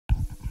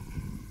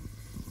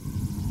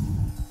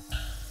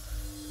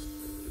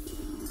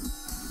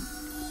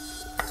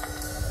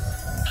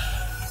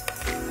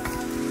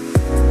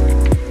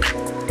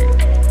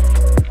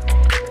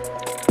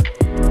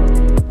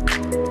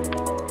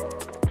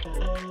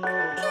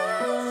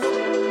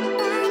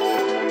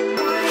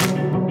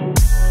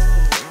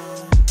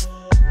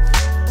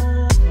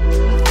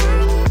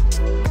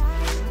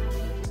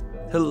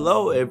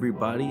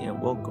everybody,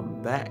 and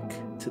welcome back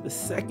to the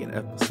second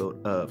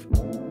episode of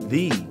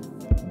the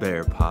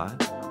Bear Pod.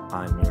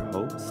 I'm your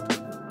host.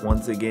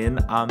 Once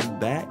again, I'm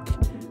back,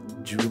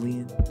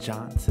 Julien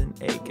Johnson,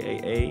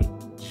 aka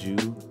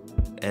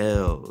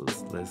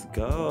Ju-Els. Let's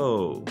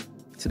go.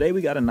 Today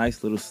we got a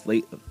nice little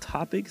slate of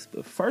topics,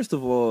 but first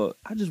of all,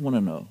 I just want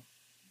to know,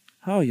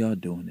 how are y'all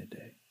doing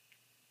today?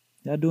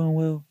 Y'all doing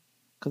well?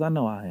 Because I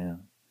know I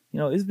am. You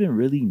know, it's been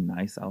really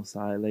nice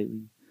outside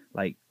lately.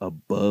 Like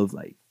above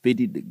like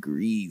 50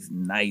 degrees.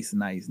 Nice.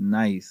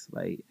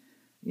 Like,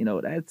 you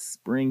know, that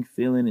spring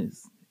feeling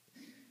is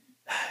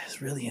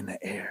it's really in the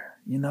air.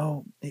 You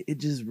know, it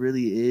just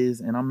really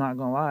is. And I'm not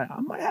gonna lie, I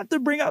might have to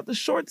bring out the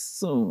shorts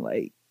soon.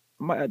 Like,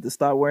 I might have to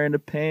start wearing the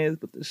pants,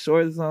 put the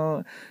shorts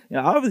on. You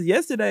know,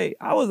 yesterday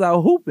I was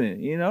out hooping.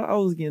 You know, I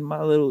was getting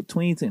my little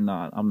tween thing.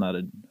 No, I'm not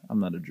a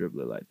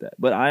dribbler like that,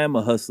 but I am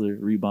a hustler,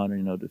 rebounder,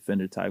 you know,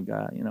 defender type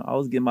guy. You know, I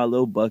was getting my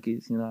little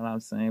buckets. You know what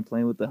I'm saying?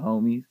 Playing with the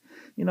homies.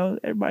 You know,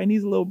 everybody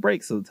needs a little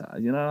break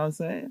sometimes. You know what I'm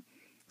saying?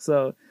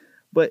 So,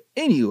 but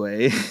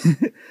anyway,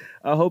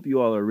 I hope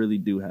you all are really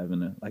do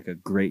having a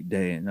great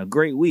day and a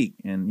great week.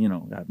 And, you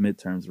know, got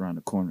midterms around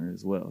the corner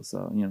as well.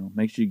 So, you know,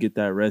 make sure you get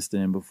that rest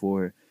in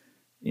before,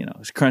 you know,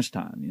 it's crunch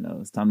time. You know,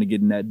 it's time to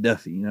get in that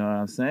Duffy. You know what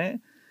I'm saying?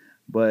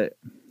 But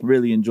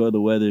really enjoy the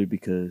weather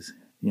because,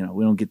 you know,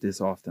 we don't get this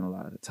often a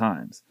lot of the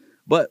times.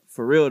 But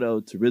for real,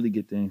 though, to really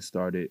get things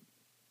started,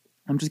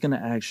 I'm just going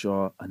to ask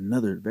y'all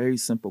another very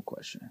simple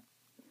question.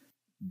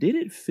 Did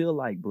it feel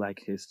like Black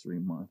History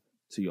Month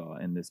to y'all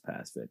in this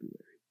past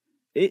February?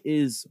 It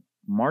is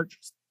March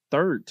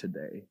 3rd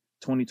today,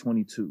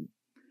 2022.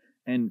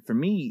 And for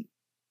me,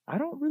 I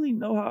don't really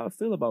know how I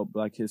feel about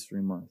Black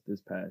History Month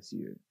this past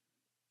year.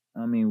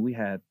 I mean, we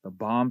had the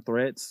bomb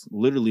threats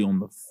literally on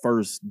the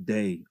first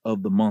day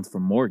of the month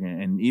from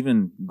Morgan. And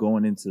even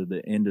going into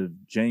the end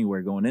of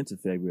January, going into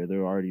February, there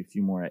were already a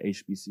few more at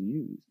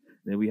HBCUs.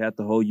 Then we had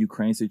the whole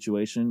Ukraine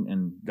situation,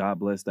 and God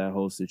bless that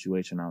whole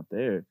situation out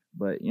there.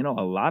 But, you know,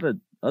 a lot of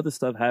other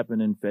stuff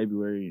happened in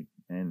February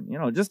and, you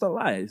know, just a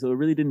lot. So it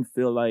really didn't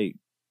feel like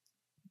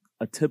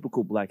a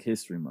typical Black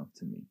History Month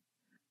to me.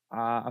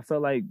 I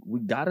felt like we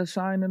got to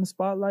shine in the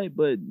spotlight,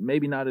 but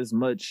maybe not as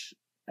much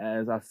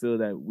as I feel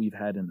that we've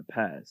had in the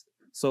past.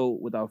 So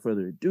without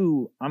further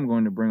ado, I'm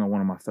going to bring on one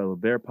of my fellow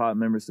Bear Pod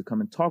members to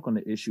come and talk on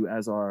the issue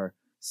as our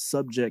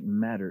subject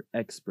matter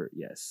expert.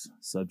 Yes,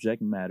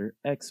 subject matter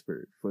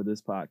expert for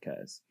this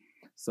podcast.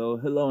 So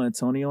hello,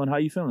 Antonio, and how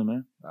you feeling,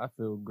 man? I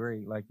feel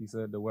great. Like you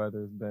said, the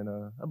weather's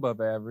been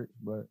above average,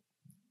 but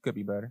could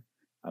be better.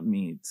 I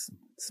mean, it's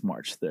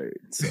March 3rd,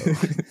 so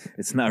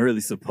it's not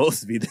really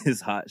supposed to be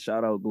this hot.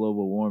 Shout out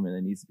global warming.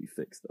 It needs to be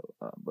fixed,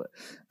 though.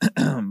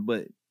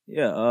 But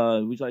yeah,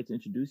 would you like to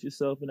introduce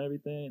yourself and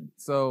everything?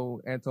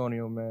 So,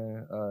 Antonio,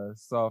 man,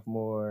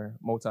 sophomore,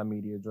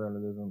 multimedia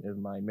journalism is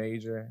my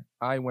major.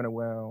 I went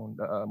around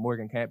the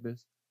Morgan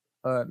campus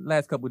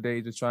last couple of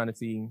days just trying to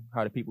see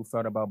how the people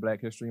felt about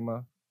Black History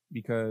Month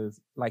because,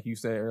 like you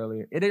said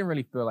earlier, it didn't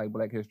really feel like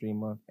Black History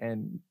Month,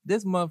 and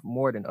this month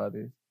more than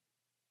others.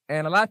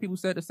 And a lot of people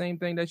said the same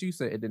thing that you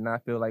said. It did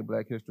not feel like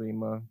Black History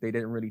Month. They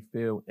didn't really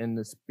feel in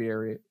the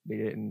spirit. They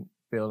didn't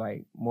feel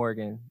like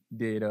Morgan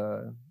did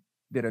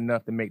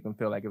enough to make them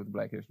feel like it was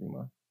Black History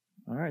Month.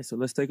 All right, so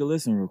let's take a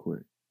listen real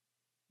quick.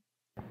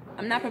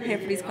 I'm not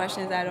prepared for these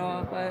questions at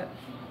all, but...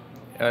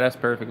 Yeah, that's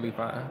perfectly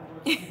fine.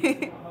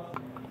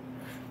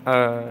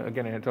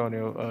 Again,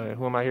 Antonio,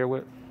 who am I here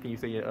with? Can you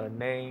say your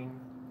name,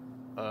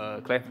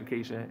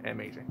 classification, and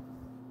major?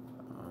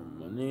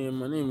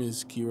 My name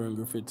is Kieran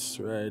Griffiths,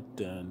 right,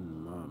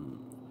 and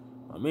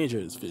my major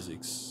is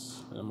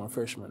physics, and I'm a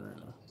freshman right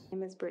now. My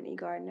name is Brittany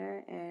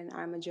Gardner, and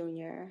I'm a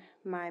junior.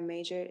 My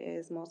major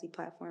is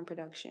multi-platform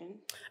production.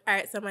 All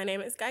right, so my name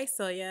is Guy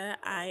Soya.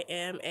 I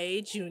am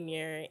a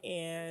junior,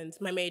 and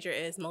my major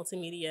is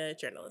multimedia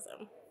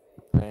journalism.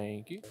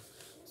 Thank you.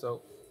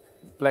 So,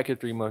 Black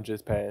History Month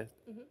just passed,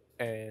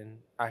 and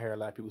I hear a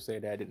lot of people say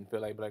that I didn't feel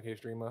like Black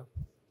History Month.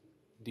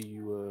 Do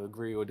you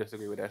agree or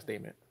disagree with that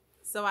statement?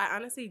 So I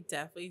honestly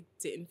definitely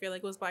didn't feel like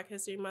it was Black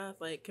History Month.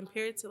 Like,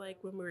 compared to, like,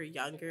 when we were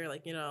younger,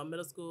 like, you know,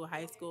 middle school,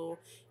 high school,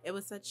 it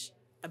was such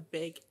a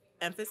big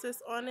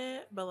emphasis on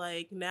it. But,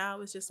 like, now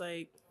it's just,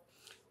 like,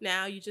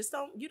 now you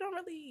don't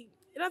really,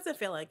 it doesn't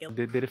feel like it.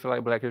 Did it feel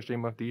like Black History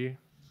Month to you?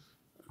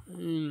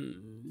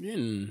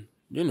 Didn't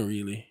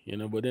really, you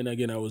know, but then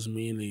again, I was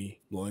mainly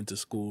going to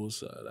school,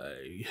 so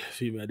like, I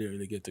didn't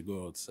really get to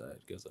go outside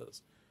because I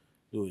was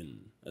doing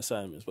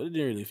assignments, but it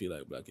didn't really feel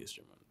like Black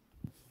History Month.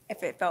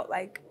 If it felt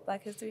like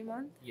Black History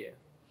Month? Yeah.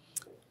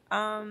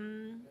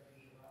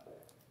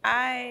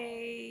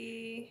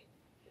 I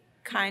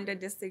kind of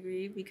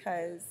disagree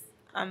because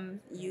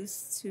I'm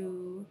used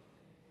to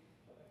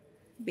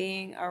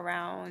being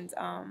around,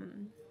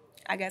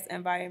 I guess,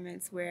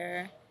 environments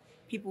where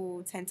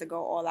people tend to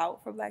go all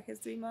out for Black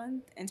History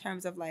Month in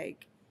terms of,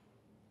 like,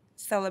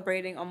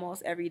 celebrating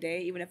almost every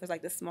day, even if it's,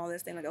 like, the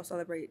smallest thing. Like, they'll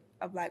celebrate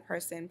a Black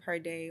person per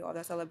day, or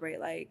they'll celebrate,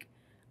 like,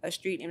 a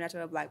street named after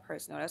a Black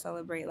person, or they'll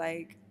celebrate,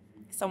 like,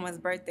 someone's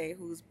birthday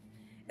who's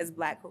is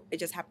Black. It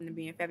just happened to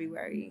be in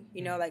February.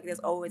 You know, like there's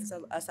always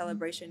a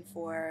celebration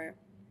for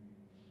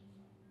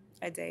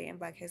a day in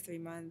Black History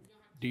Month.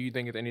 Do you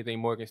think it's anything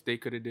Morgan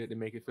State could have did to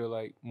make it feel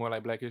like more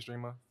like Black History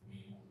Month?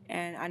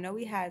 And I know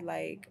we had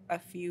like a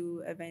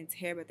few events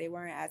here, but they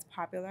weren't as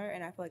popular.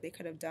 And I feel like they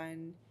could have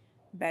done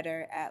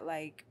better at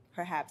like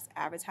perhaps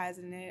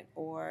advertising it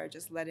or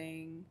just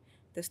letting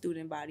the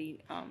student body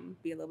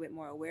be a little bit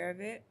more aware of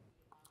it.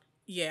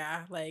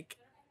 Yeah, like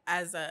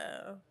as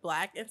a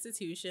Black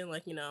institution,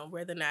 like, you know,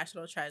 we're the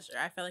national treasure.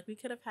 I feel like we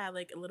could have had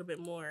like a little bit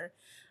more,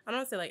 I don't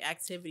want to say like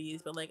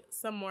activities, but like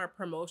some more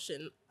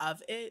promotion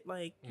of it.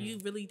 Like you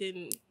really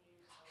didn't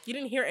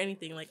hear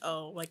anything like,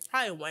 oh, like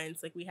probably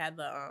once like we had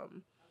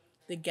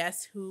the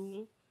Guess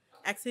Who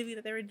activity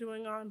that they were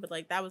doing on, but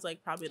like that was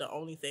like probably the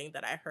only thing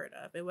that I heard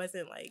of. It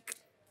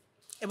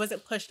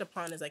wasn't pushed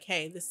upon as like,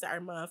 hey, this is our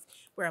month,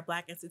 we're a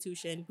Black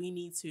institution, we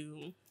need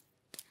to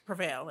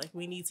prevail, like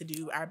we need to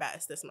do our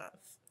best this month.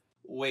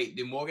 Wait,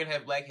 did Morgan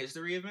have Black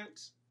History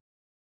events?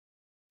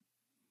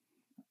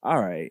 All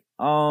right.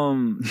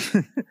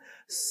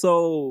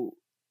 So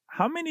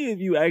how many of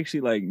you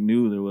actually like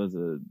knew there was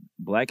a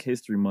Black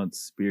History Month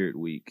Spirit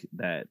Week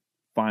that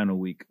final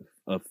week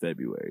of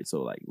February?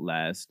 So like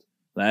last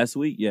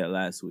week? Yeah,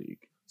 last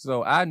week.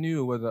 So I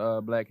knew it was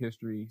a Black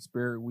History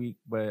Spirit Week,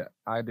 but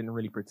I didn't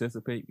really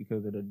participate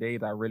because of the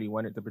days I really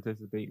wanted to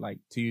participate, like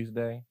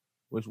Tuesday,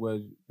 which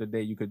was the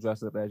day you could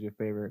dress up as your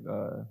favorite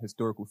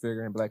historical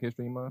figure in Black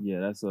History Month. Yeah,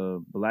 that's a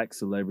Black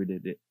Celebrity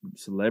Day.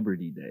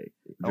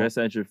 Dress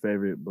as your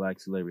favorite Black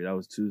celebrity. That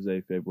was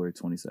Tuesday, February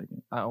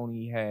 22nd. I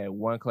only had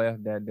one class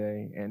that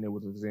day, and it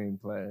was a Zoom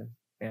class,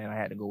 and I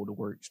had to go to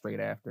work straight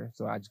after,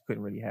 so I just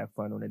couldn't really have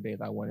fun on the days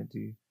I wanted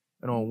to.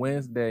 And on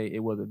Wednesday, it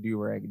was a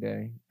do-rag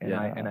day, and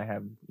I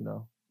have, you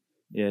know.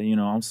 Yeah, you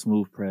know, I'm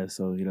smooth press,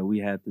 so, you know, we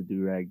had the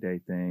do-rag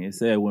day thing. It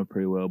said it went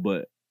pretty well,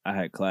 but I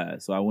had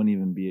class, so I wouldn't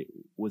even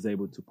was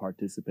able to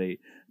participate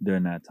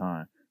during that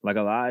time. Like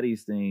a lot of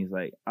these things,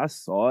 like I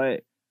saw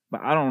it,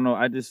 but I don't know.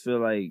 I just feel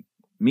like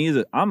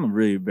I'm a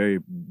really very,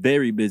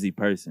 very busy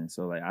person,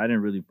 so like I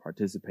didn't really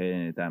participate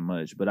in it that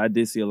much. But I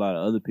did see a lot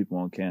of other people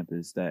on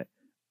campus that,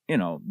 you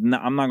know,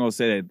 I'm not gonna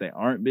say that they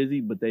aren't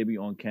busy, but they be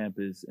on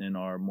campus and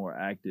are more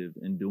active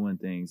in doing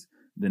things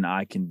than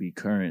I can be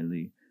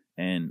currently.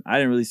 And I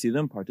didn't really see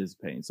them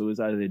participating. So it's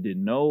either they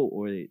didn't know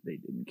or they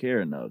didn't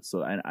care enough.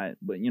 So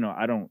but you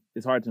know,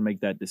 it's hard to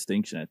make that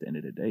distinction at the end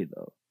of the day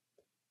though.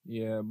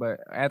 Yeah, but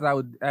as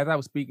I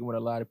was speaking with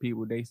a lot of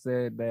people, they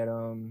said that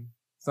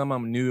some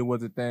of them knew it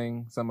was a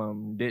thing, some of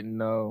them didn't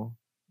know,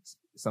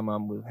 some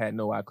of them had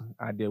no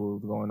idea what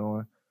was going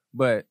on.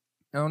 But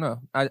I don't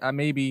know. I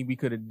maybe we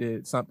could have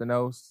did something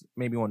else,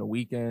 maybe on the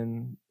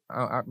weekend.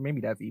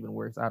 Maybe that's even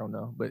worse. I don't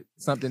know, but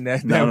something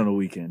that not on the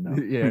weekend. No.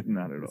 Yeah,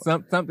 not at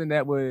all. Something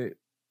that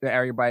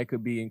everybody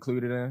could be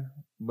included in.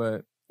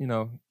 But you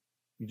know,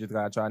 you just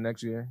gotta try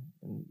next year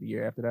and the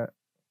year after that.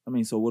 I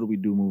mean, so what do we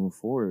do moving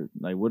forward?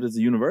 Like, what does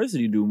the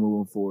university do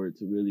moving forward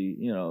to really,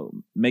 you know,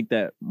 make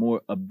that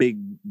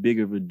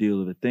bigger of a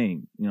deal of a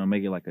thing? You know,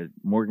 make it like a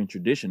Morgan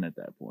tradition at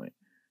that point.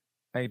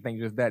 I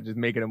think just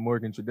make it a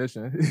Morgan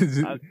tradition.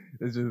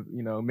 It's just,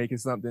 you know, make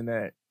it something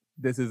that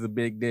this is a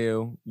big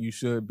deal. You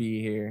should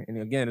be here. And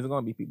again, there's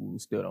going to be people who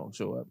still don't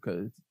show up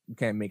because you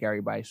can't make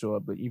everybody show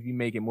up. But if you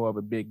make it more of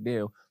a big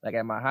deal, like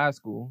at my high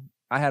school,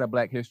 I had a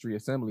Black History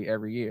Assembly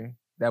every year.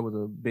 That was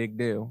a big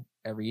deal.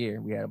 Every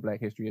year we had a Black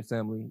History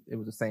Assembly. It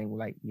was the same,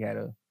 like we had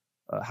a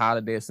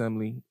holiday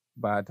assembly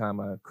by the time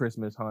of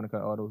Christmas,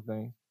 Hanukkah, all those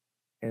things.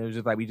 And it was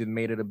just like we just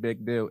made it a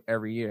big deal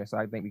every year. So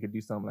I think we could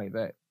do something like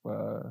that.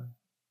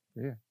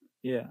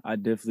 Yeah, I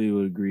definitely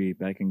would agree.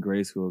 Back in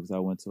grade school, because I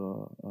went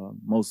to a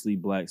mostly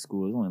Black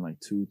school. There's only like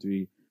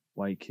 2-3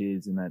 white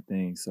kids in that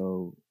thing.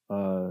 So,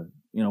 you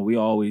know, we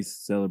always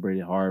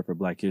celebrated hard for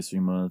Black History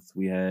Month.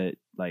 We had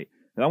like,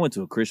 I went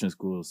to a Christian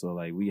school, so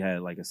like we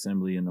had like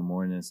assembly in the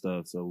morning and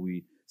stuff. So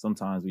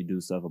sometimes we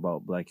do stuff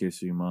about Black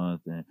History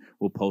Month, and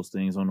we'll post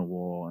things on the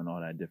wall and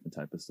all that different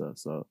type of stuff.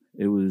 So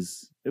it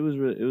was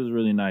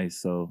really nice.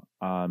 So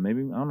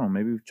maybe, I don't know,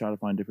 maybe we try to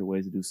find different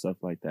ways to do stuff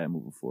like that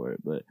moving forward.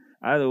 But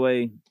either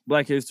way,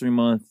 Black History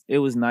Month, it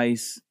was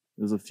nice.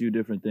 There's a few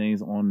different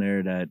things on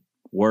there that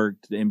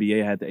worked. The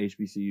NBA had the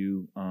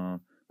HBCU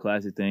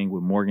classic thing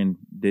where Morgan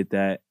did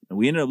that. And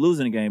we ended up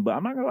losing the game, but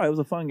I'm not gonna lie, it was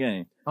a fun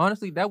game.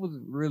 Honestly, that was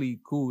really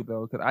cool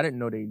though, because I didn't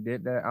know they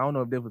did that. I don't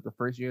know if this was the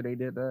first year they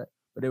did that,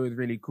 but it was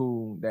really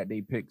cool that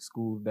they picked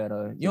schools that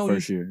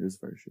first year.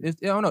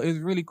 I don't know. It's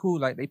really cool.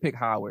 Like they picked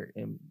Howard,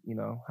 and you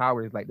know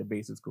Howard is like the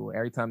basic school.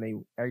 Every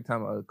time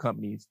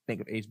companies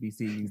think of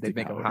HBCUs, they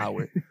think of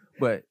Howard.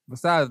 But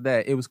besides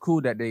that, it was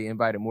cool that they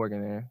invited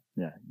Morgan there.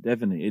 Yeah,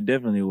 definitely. It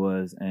definitely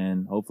was.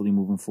 And hopefully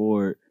moving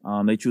forward,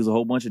 they choose a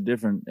whole bunch of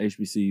different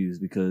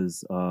HBCUs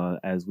because,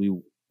 as we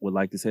would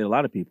like to say to a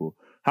lot of people,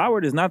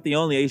 Howard is not the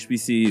only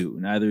HBCU.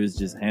 Neither is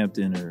just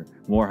Hampton or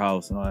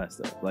Morehouse and all that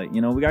stuff. Like,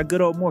 you know, we got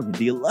good old Morgan,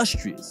 the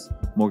illustrious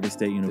Morgan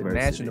State University.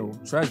 The national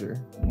treasure,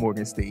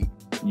 Morgan State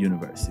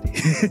University.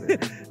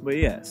 But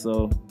yeah,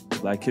 so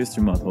Black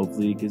History Month.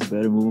 Hopefully it gets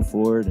better moving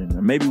forward.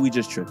 And maybe we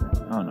just tripping.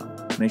 I don't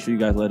know. Make sure you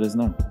guys let us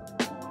know.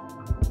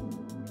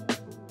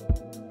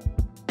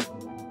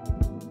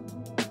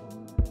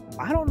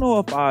 I don't know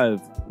if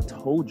I've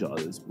told y'all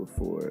this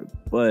before,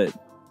 but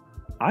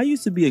I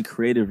used to be a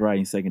creative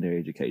writing secondary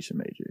education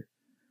major.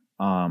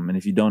 And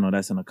if you don't know,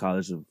 that's in a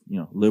college of,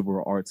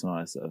 liberal arts and all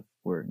that stuff,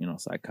 where,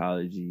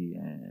 psychology,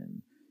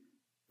 and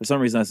for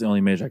some reason, that's the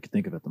only major I could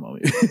think of at the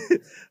moment.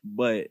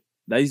 But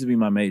that used to be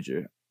my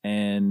major.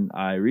 And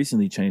I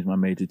recently changed my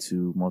major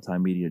to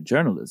multimedia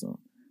journalism.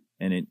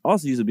 And it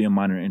also used to be a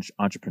minor in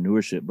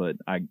entrepreneurship, but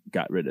I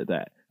got rid of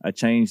that. I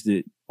changed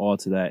it all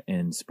to that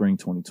in spring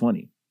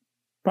 2020.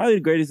 Probably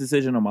the greatest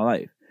decision of my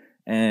life.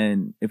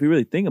 And if we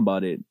really think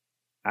about it,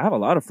 I have a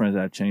lot of friends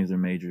that have changed their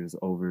majors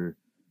over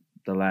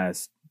the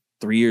last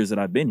 3 years that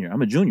I've been here.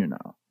 I'm a junior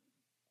now.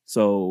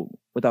 So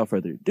without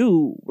further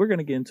ado, we're going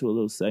to get into a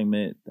little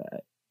segment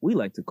that we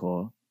like to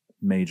call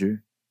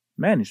Major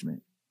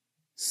Management.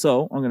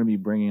 So I'm going to be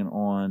bringing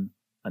on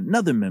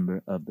another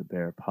member of the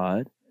Bear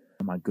Pod,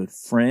 my good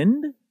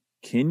friend,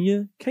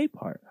 Kenya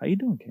Capehart. How you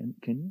doing,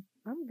 Kenya?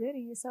 I'm good.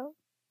 And yourself?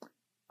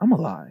 I'm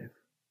alive.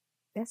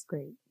 That's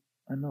great.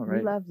 I know, right?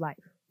 We love life.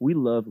 We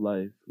love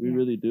life. We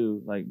really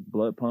do. Like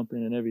blood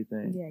pumping and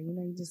everything. Yeah,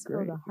 you just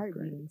feel the heart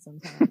beating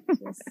sometimes.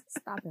 Just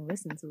stop and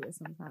listen to it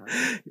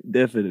sometimes.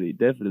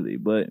 Definitely.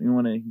 But you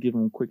want to give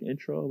them a quick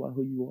intro about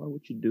who you are,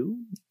 what you do?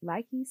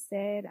 Like he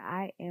said,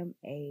 I am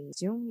a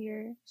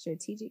junior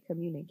strategic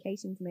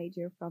communications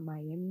major from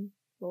Miami,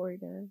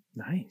 Florida.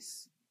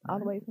 Nice. All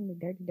the way from the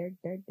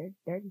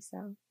dirty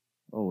South.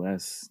 Oh,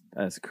 that's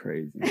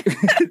crazy.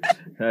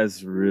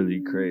 That's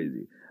really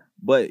crazy.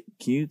 But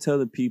can you tell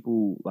the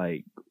people,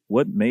 like,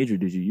 what major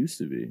did you used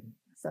to be?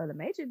 So the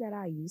major that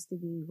I used to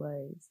be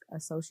was a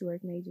social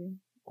work major.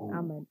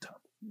 Oh,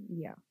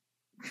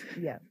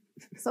 Yeah.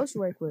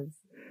 Social work was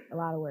a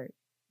lot of work.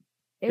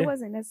 It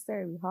wasn't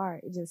necessarily hard.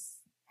 It just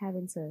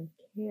having to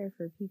care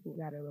for people,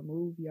 got to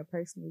remove your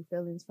personal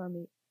feelings from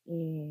it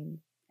and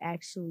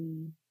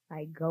actually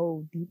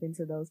go deep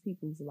into those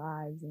people's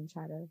lives and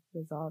try to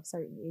resolve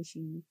certain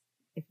issues.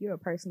 If you're a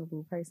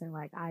personable person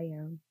like I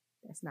am,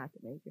 that's not the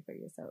major for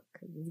yourself,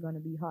 because it's going to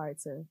be hard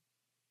to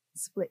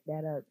split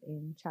that up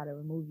and try to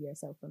remove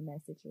yourself from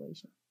that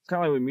situation. It's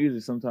kind of like with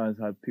music. Sometimes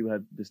how people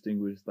have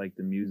distinguished like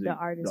the music, the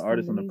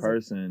artist from the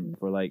person.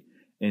 For like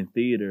in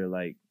theater,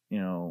 like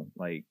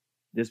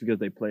just because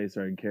they play a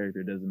certain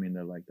character doesn't mean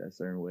they're like that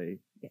certain way.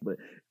 Yeah. But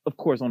of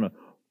course, on a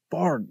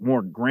far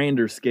more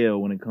grander scale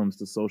when it comes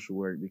to social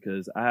work,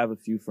 because I have a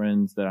few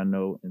friends that I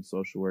know in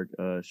social work.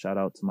 Shout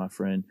out to my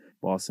friend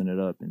bossing it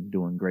up and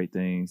doing great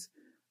things.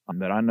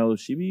 That I know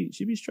she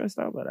be stressed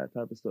out by that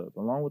type of stuff,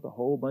 along with a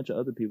whole bunch of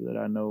other people that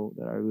I know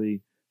that are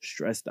really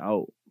stressed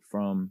out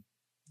from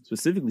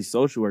specifically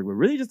social work, but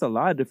really just a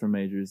lot of different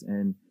majors.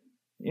 And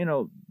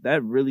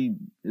that really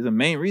is the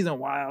main reason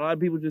why a lot of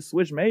people just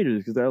switch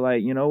majors, because they're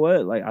like, you know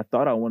what, like I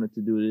thought I wanted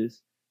to do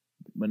this,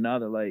 but now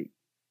they're like,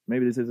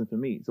 maybe this isn't for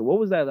me. So what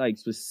was that like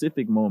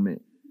specific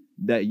moment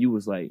that you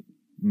was like,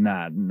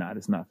 nah,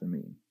 it's not for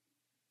me?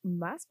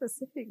 My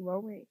specific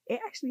moment,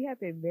 it actually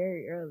happened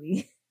very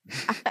early.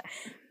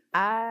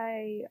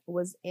 I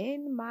was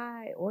in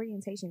my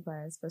orientation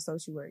class for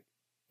social work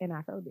and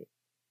I failed it.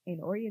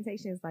 And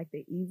orientation is like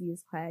the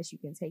easiest class you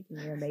can take in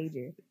your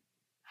major.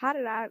 I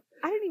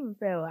didn't even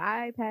fail.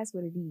 I passed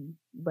with a D,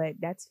 but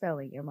that's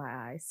failing in my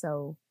eyes.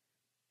 So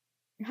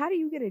how do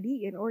you get a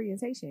D in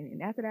orientation?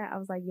 And after that, I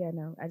was like, yeah,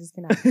 no, I just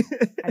cannot.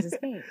 I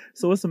just can't.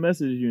 So what's the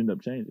message you end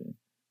up changing?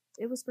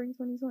 It was spring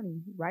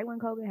 2020, right when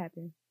COVID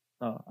happened.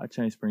 Oh, I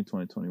changed spring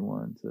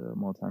 2021 to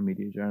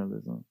multimedia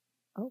journalism.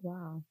 Oh,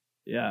 wow.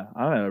 Yeah,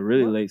 I had a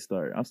really late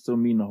start. I'm still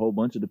meeting a whole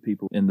bunch of the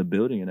people in the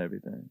building and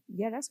everything.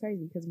 Yeah, that's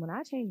crazy, because when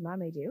I changed my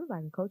major, it was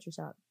like a culture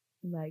shock.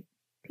 Like,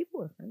 people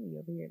were friendly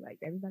over here. Like,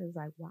 everybody was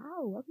like,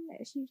 wow, welcome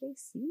to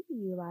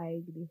SUJC.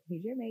 Like,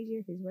 here's your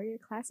major. Here's where your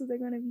classes are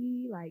going to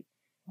be. Like,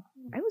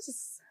 it was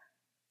just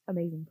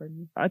amazing for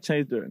me. I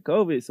changed during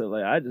COVID, so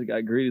like I just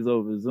got greetings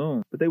over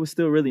Zoom, but they were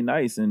still really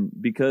nice. And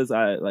because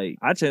I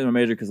changed my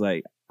major because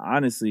like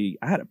honestly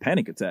I had a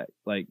panic attack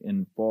like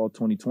in fall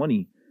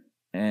 2020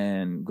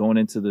 and going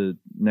into the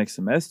next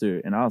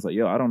semester, and I was like,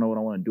 yo, I don't know what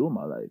I want to do in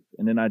my life.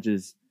 And then I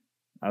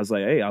was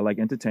like, hey, I like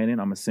entertaining.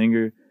 I'm a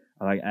singer.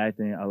 I like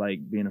acting. I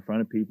like being in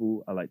front of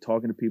people. I like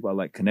talking to people. I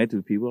like connecting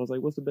with people. I was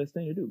like, what's the best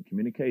thing to do?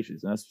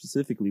 Communications. And that's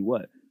specifically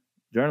what?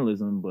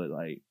 Journalism, but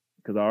like,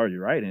 because I already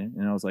writing.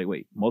 And I was like,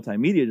 wait,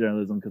 multimedia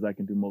journalism, because I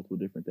can do multiple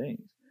different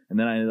things. And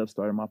then I ended up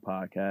starting my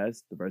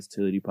podcast, the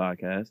Versatility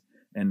Podcast,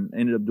 and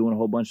ended up doing a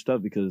whole bunch of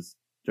stuff, because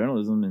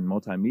journalism and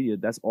multimedia,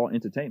 that's all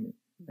entertainment.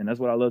 And that's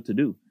what I love to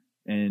do.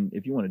 And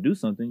if you want to do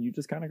something, you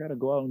just kind of got to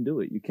go out and do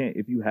it. You can't,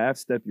 if you half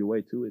step your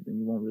way to it, then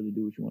you won't really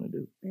do what you want to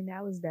do. And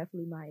that was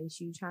definitely my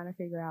issue, trying to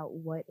figure out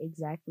what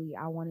exactly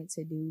I wanted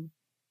to do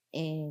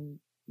and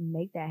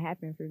make that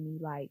happen for me.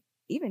 Like,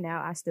 even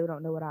now, I still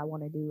don't know what I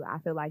want to do. I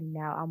feel like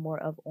now I'm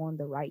more of on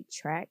the right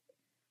track,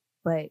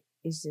 but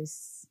it's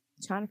just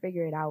trying to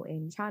figure it out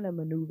and trying to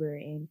maneuver.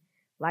 And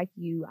like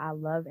you, I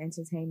love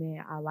entertainment.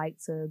 I like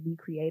to be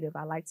creative.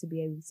 I like to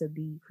be able to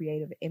be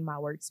creative in my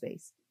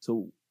workspace.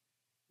 So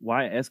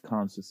why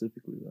SCOM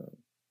specifically, though?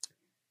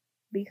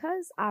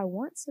 Because I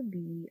want to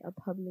be a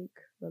public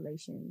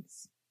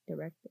relations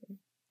director.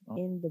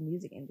 in the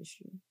music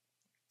industry.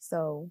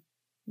 So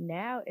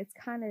now it's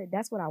kind of,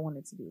 that's what I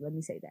wanted to do. Let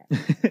me say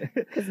that.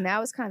 Because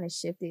now it's kind of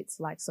shifted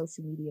to like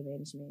social media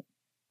management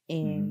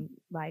and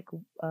like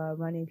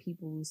running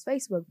people's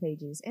Facebook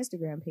pages,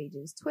 Instagram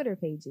pages, Twitter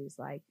pages,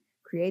 like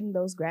creating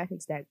those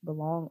graphics that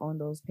belong on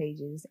those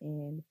pages.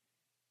 And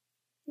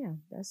yeah,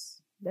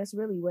 that's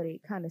really what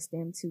it kind of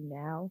stemmed to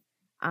now.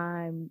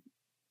 I'm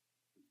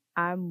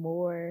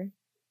more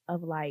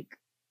of like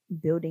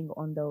building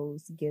on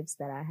those gifts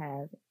that I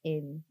have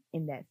in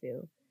that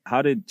field.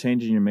 How did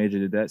changing your major,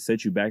 did that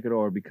set you back at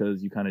all, or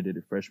because you kind of did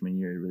it freshman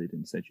year, it really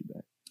didn't set you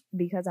back?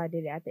 Because I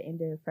did it at the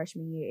end of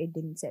freshman year, it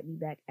didn't set me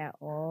back at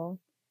all.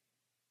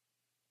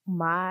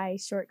 My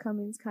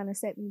shortcomings kind of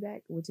set me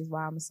back, which is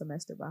why I'm a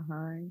semester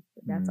behind.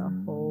 But that's a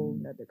whole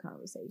nother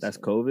conversation. That's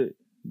COVID?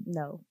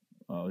 No.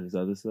 Oh, just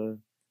other stuff?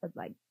 But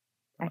like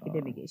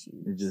academic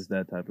issues. It's just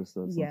that type of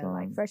stuff sometimes. Yeah,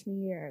 like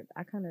freshman year,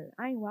 I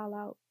ain't wild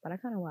out, but I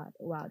kind of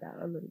wild out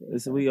a little bit.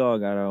 Listen, we all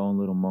got our own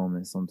little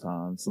moments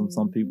sometimes.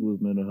 Some people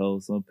with mental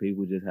health, some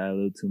people just had a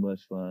little too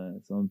much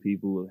fun. Some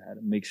people had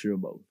a mixture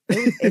of both.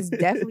 It's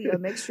definitely a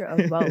mixture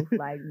of both.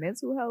 Like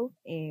mental health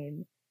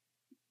and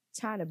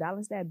trying to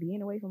balance that,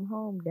 being away from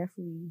home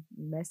definitely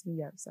messed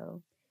me up.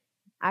 So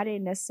I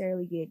didn't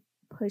necessarily get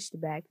pushed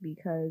back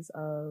because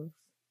of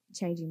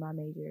changing my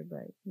major,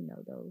 but you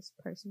know, those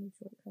personal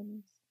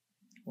shortcomings.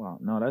 Wow,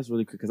 no, that's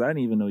really cool because I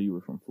didn't even know you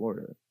were from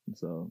Florida,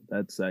 so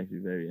that's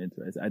actually very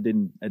interesting. I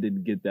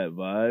didn't get that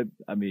vibe.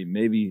 I mean,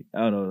 maybe I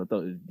don't know. I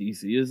thought it was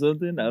DC or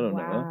something. I don't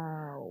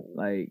know.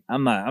 Like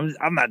I'm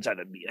not trying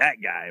to be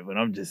that guy, but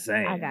I'm just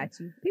saying. I got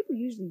you. People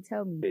usually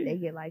tell me they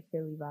get like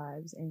Philly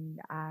vibes, and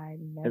I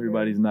never.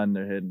 Everybody's nodding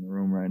their head in the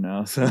room right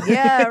now. So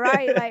yeah,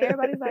 right. Like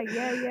everybody's like,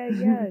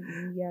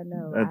 yeah.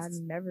 No, I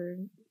never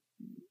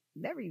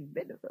even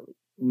been to Philly.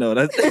 No,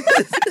 that's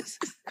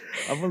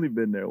I've only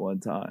been there one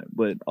time.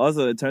 But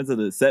also in terms of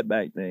the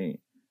setback thing,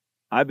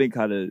 I've been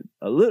kind of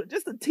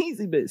just a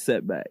teensy bit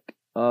setback.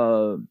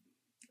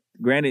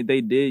 Granted,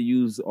 they did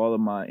use all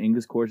of my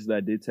English courses that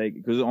I did take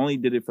because I only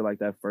did it for like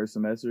that first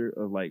semester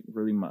of like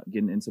really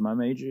getting into my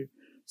major.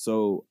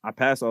 So I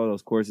passed all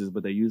those courses,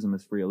 but they use them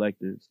as free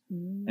electives.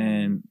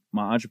 And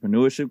my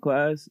entrepreneurship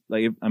class,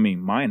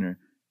 minor,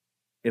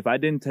 if I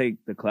didn't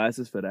take the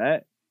classes for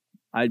that,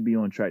 I'd be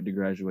on track to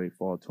graduate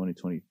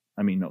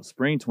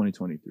spring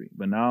 2023.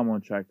 But now I'm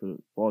on track for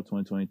fall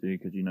 2023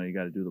 because, you know, you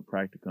got to do the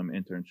practicum,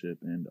 internship,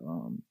 and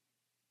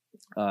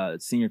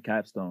senior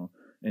capstone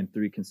in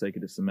 3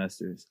 consecutive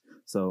semesters.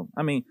 So,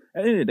 I mean,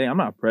 at the end of the day, I'm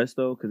not pressed,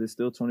 though, because it's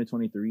still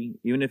 2023.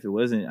 Even if it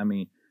wasn't, I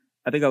mean,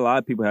 I think a lot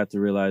of people have to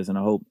realize, and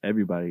I want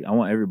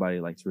everybody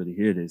like to really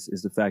hear this,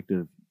 is the fact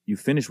of you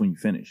finish when you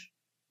finish.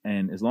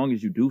 And as long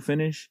as you do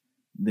finish,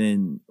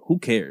 then who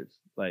cares?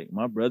 Like,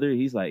 my brother,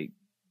 he's like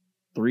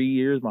 3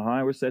 years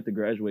behind. We're set to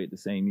graduate the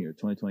same year,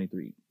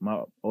 2023.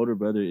 My older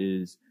brother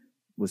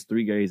was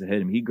 3 grades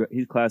ahead of me.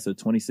 He's class of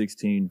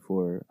 2016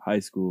 for high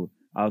school.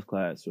 I was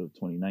class of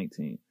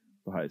 2019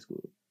 for high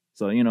school.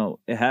 So, you know,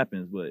 it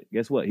happens, but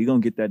guess what? He's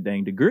going to get that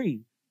dang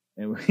degree.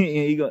 And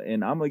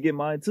I'm going to get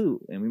mine too.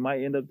 And we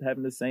might end up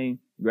having the same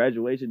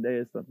graduation day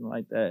or something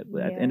like that.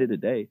 But at the end of the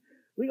day,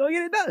 we're going to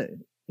get it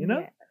done, you know?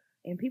 Yeah.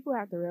 And people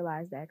have to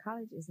realize that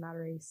college is not a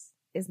race.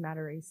 It's not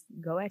a race.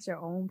 Go at your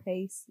own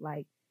pace.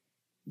 Like,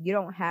 you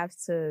don't have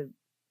to,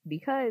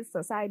 because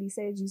society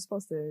says you're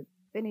supposed to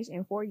finish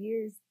in 4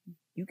 years,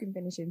 you can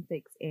finish in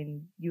 6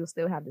 and you'll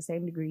still have the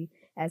same degree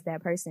as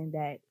that person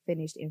that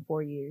finished in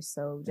 4 years.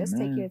 So just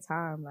take your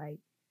time. Like,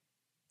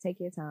 take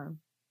your time.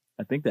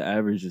 I think the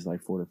average is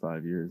like 4 to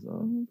 5 years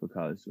for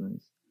college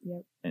students.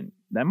 Yep. And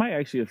that might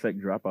actually affect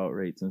dropout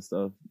rates and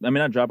stuff. I mean,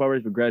 not dropout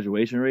rates, but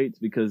graduation rates,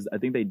 because I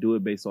think they do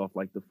it based off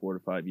like the 4 to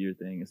 5 year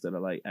thing instead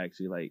of like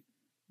actually like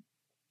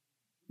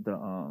the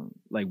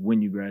like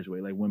when you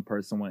graduate, like when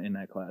someone in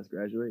that class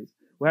graduates.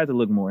 We'll have to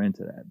look more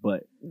into that,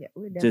 but yeah,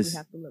 we definitely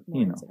have to look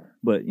more into that.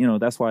 But you know,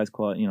 that's why it's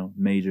called, you know,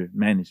 major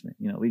management.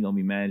 You know, we're gonna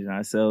be managing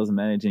ourselves and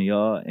managing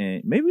y'all,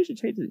 and maybe we should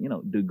change it, you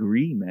know,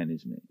 degree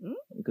management,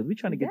 because we're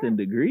trying to get them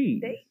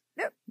degrees.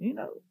 You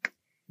know,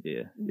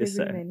 yeah, yes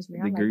sir,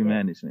 degree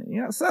management.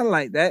 You know, something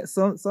like that,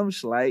 some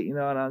slight. You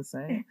know what I'm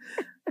saying?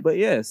 But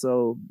yeah,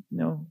 so you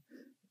know,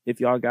 if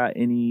y'all got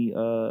any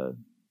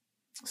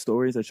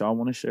stories that y'all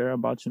want to share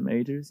about your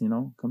majors, you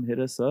know, come hit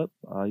us up.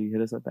 You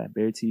hit us up at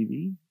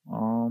BEARTV,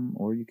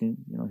 or you can,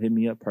 you know, hit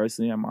me up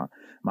personally on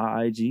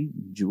my IG,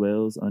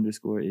 Juelz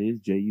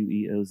 _is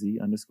JUELZ_IS,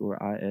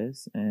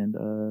 and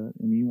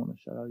you want to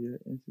shout out your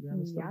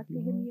Instagram? Y'all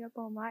can hit me up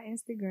on my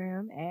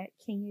Instagram at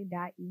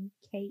Kenya.E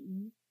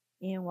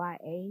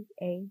KENYAA.E.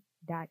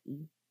 That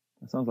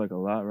sounds like a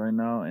lot right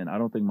now, and I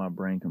don't think my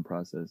brain can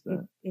process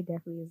that. It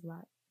definitely is a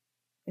lot.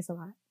 It's a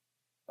lot.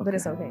 Okay. But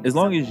it's okay. As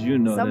long as you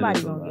know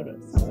somebody gonna get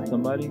it.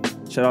 Somebody?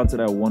 Shout out to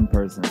that one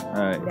person. All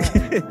right.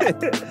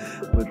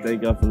 But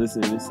thank y'all for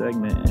listening to this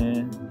segment,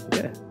 and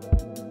yeah.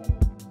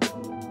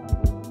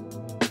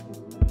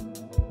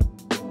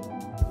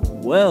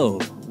 Well,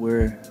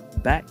 we're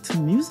back to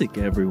music,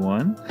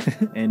 everyone.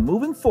 And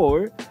moving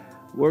forward,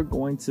 we're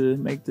going to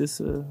make this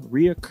a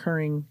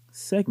reoccurring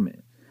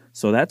segment.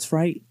 So that's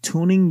right,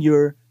 tuning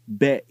your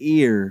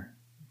ear.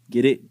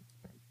 Get it?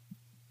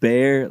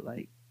 Bear,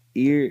 like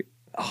ear.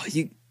 Oh,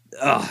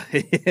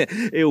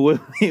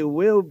 it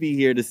will be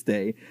here to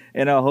stay.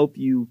 And I hope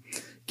you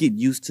get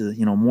used to,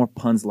 more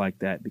puns like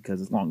that,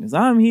 because as long as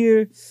I'm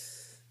here,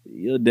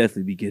 you'll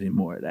definitely be getting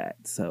more of that.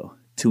 So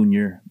tune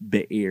your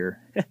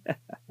ear. I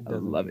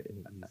love it.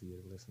 Easier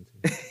to listen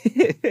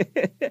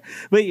to.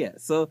 But yeah,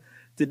 so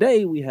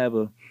today we have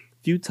a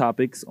few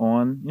topics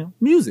on,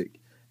 music.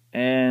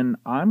 And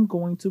I'm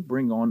going to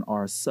bring on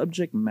our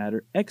subject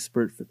matter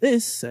expert for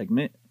this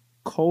segment,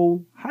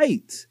 Cole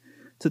Hite,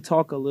 to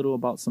talk a little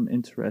about some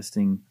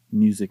interesting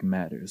music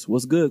matters.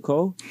 What's good,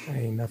 Cole?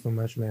 Ain't nothing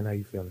much, man. How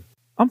you feeling?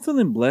 I'm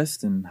feeling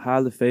blessed and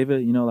highly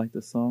favored, like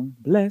the song,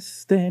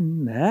 blessed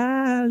and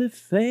highly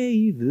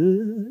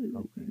favored.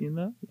 Okay.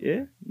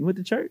 Yeah. You went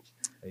to church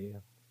Yeah.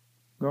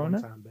 growing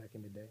One up? time back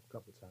in the day, a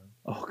couple times.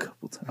 Oh, a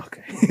couple times.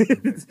 Okay.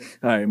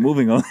 All right,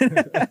 moving on.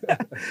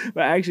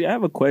 But actually, I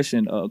have a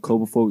question, Cole,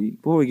 before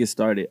we get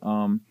started.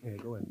 Yeah,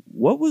 go ahead.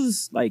 What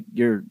was like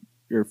your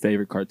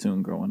favorite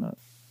cartoon growing up?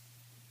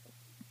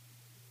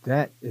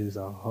 That is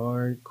a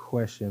hard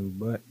question,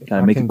 but if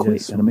Gotta I make can it quick.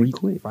 just Gotta make it reach-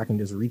 quick. If I can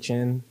just reach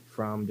in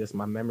from just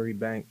my memory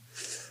bank,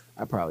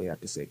 I probably have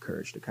to say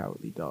Courage the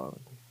Cowardly Dog.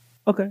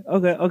 Okay.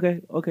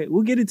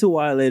 We'll get into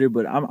why later,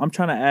 but I'm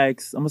trying to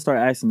ask. I'm gonna start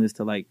asking this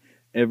to like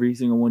every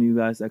single one of you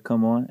guys that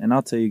come on, and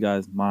I'll tell you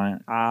guys mine.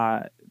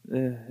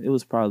 It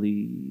was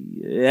probably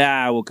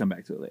we'll come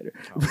back to it later.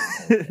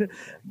 Okay.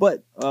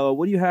 But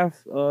what do you have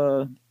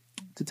to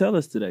tell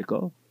us today,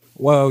 Cole?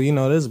 Well,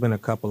 there's been a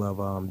couple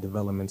of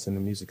developments in the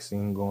music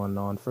scene going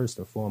on. First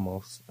and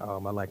foremost, I'd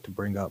like to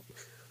bring up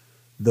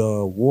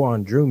the war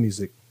on drill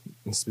music,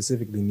 and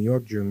specifically New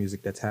York drill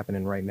music that's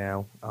happening right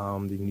now.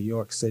 The New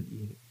York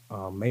City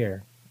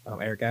mayor,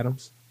 Eric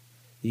Adams,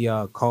 he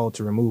called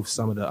to remove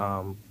some of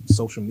the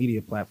social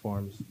media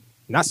platforms,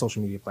 not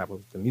social media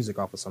platforms, the music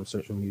off of some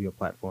social media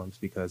platforms,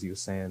 because he was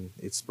saying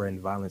it's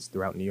spreading violence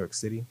throughout New York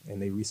City, and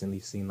they recently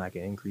seen like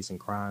an increase in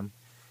crime,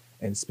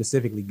 and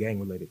specifically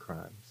gang-related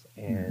crimes.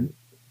 And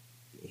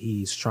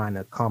he's trying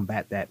to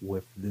combat that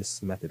with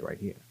this method right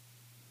here.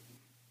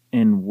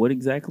 And what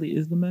exactly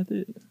is the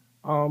method?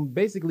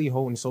 Basically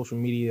holding social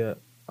media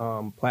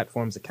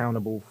platforms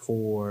accountable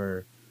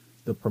for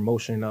the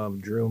promotion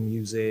of drill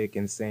music,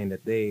 and saying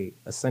that they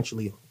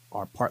essentially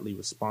are partly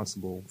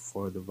responsible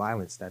for the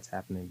violence that's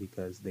happening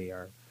because they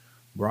are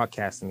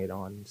broadcasting it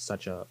on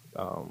such a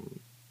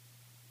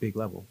big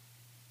level.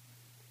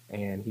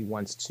 And he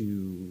wants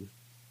to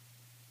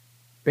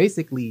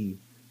basically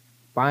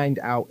find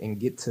out and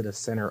get to the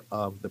center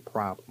of the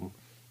problem.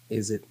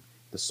 Is it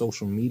the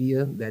social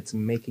media that's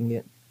making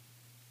it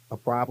a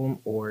problem,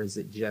 or is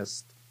it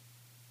just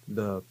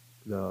the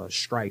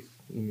strife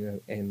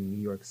in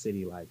New York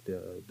City, like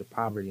the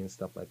poverty and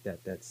stuff like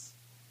that, that's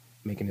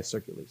making it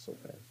circulate so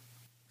fast?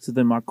 So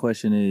then my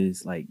question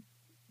is, like,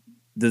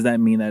 does that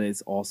mean that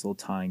it's also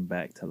tying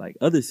back to like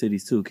other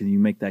cities too? Because you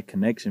make that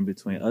connection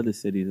between other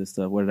cities and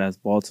stuff, whether that's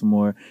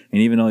Baltimore,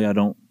 and even though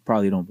y'all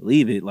probably don't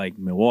believe it, like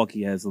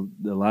Milwaukee has a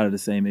lot of the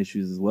same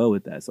issues as well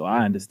with that. So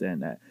I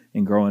understand that.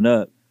 And growing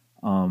up,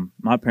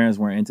 my parents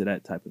weren't into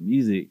that type of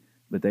music,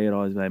 but they'd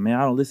always be like, "Man,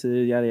 I don't listen to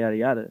this, yada yada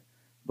yada."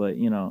 But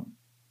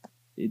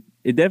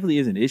it definitely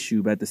is an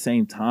issue. But at the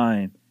same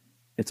time,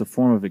 it's a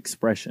form of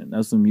expression.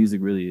 That's what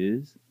music really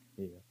is.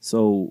 Yeah.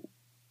 So,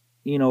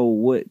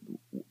 what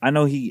I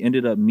know, he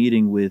ended up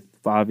meeting with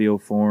Fabio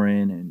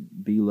Foreign and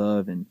B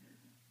Love and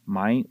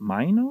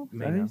Mano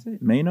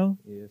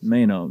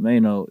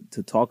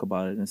to talk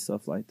about it and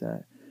stuff like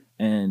that.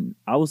 And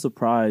I was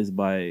surprised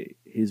by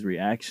his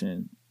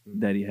reaction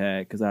that he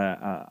had, because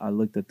I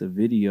looked at the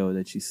video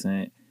that she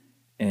sent,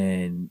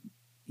 and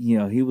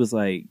he was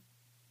like,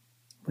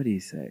 what did he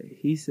say?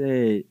 He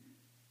said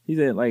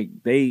like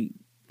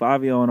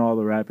Fabio and all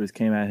the rappers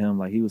came at him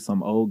like he was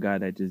some old guy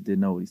that just didn't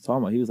know what he's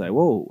talking about. He was like,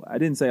 whoa, I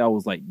didn't say I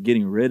was like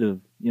getting rid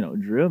of,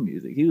 drill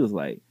music. He was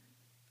like,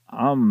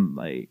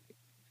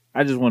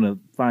 I just want to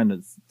find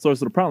the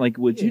source of the problem, like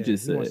what you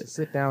just said. He wants to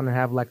sit down and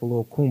have like a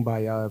little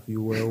kumbaya, if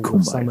you will,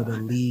 with some of the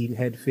lead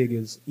head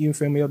figures, you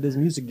feel me, of this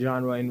music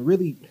genre, and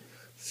really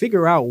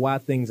figure out why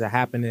things are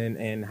happening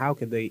and how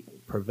could they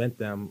prevent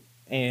them.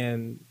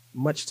 And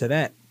much to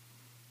that,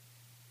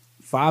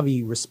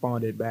 Favi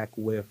responded back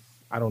with,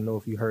 I don't know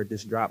if you heard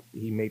this drop,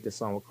 he made this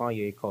song with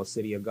Kanye called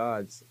City of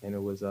Gods, and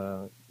it was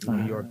a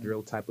New York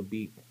drill type of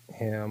beat.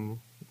 Him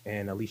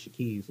and Alicia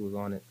Keys was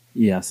on it.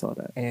 Yeah, I saw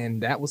that.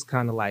 And that was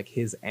kind of like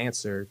his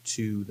answer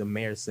to the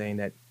mayor saying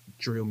that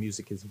drill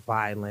music is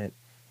violent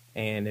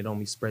and it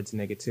only spreads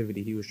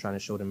negativity. He was trying to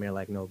show the mayor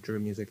like, no, drill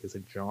music is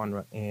a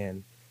genre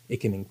and it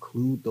can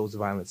include those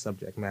violent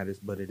subject matters,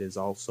 but it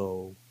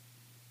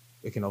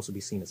can also be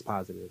seen as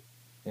positive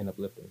and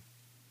uplifting.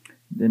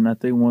 Then I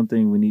think one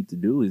thing we need to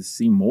do is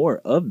see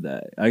more of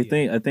that. I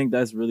think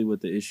that's really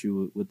what the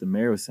issue with the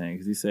mayor was saying,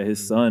 because he said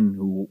his son,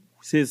 who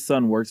his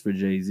son works for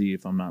Jay-Z,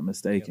 if I'm not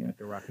mistaken. Yeah, like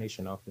the Rock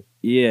Nation office.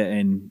 Yeah,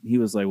 and he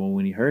was like, well,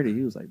 when he heard it,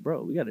 he was like,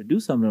 bro, we got to do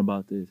something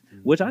about this,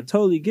 which I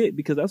totally get,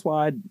 because that's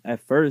why I,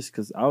 at first,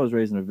 because I was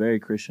raised in a very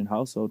Christian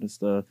household and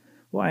stuff.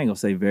 Well, I ain't gonna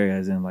say very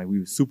as in like we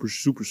were super,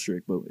 super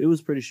strict, but it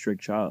was pretty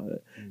strict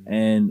childhood.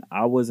 And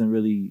I wasn't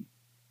really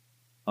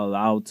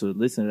allowed to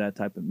listen to that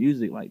type of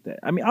music like that.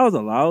 I mean, I was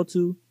allowed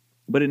to,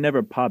 but it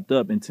never popped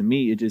up. And to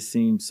me, it just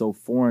seemed so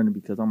foreign,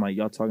 because I'm like,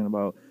 y'all talking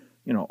about,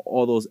 you know,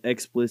 all those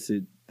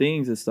explicit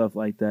things and stuff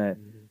like that.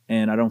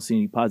 And I don't see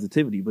any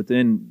positivity. But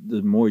then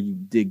the more you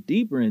dig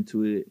deeper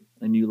into it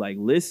and you like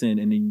listen,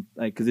 and then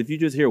like, because if you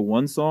just hear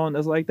one song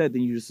that's like that,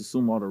 then you just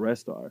assume all the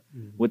rest are.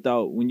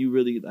 Without, when you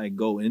really like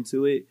go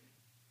into it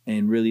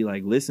and really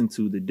like listen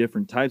to the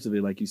different types of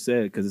it, like you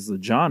said, because it's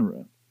a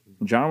genre.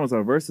 Genres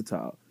are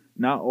versatile.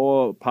 Not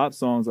all pop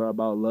songs are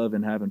about love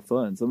and having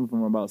fun. Some of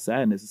them are about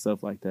sadness and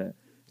stuff like that.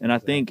 And I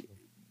think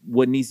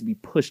what needs to be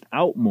pushed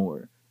out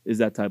more is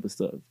that type of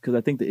stuff. Because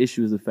I think the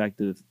issue is the fact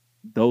that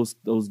those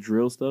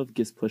drill stuff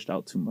gets pushed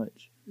out too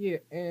much. Yeah,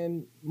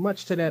 and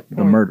much to that point,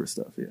 the murder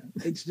stuff, yeah.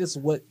 It's just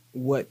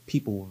what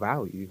people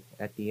value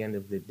at the end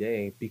of the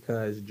day,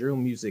 because drill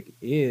music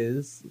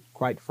is,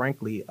 quite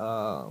frankly,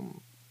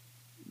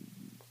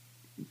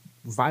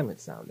 violent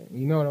sounding.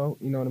 You know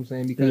what I'm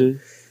saying? Because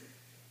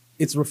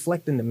it's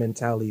reflecting the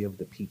mentality of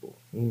the people,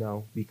 you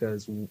know,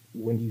 because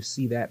when you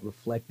see that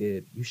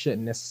reflected, you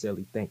shouldn't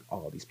necessarily think,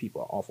 oh, these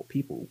people are awful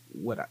people.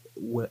 What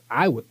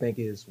I would think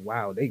is,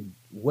 wow,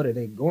 what are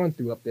they going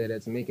through up there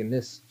that's making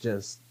this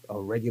just a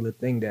regular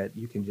thing that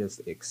you can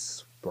just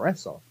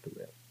express off the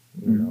rip,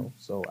 you know?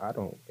 So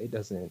it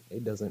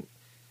doesn't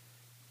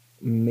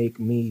make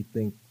me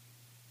think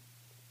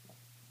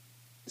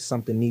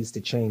something needs to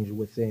change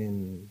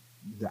within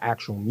the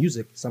actual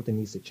music. Something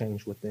needs to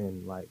change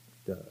within like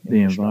the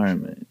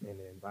environment. And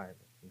the environment,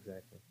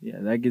 exactly. Yeah,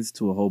 that gets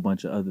to a whole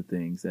bunch of other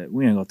things that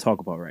we ain't gonna talk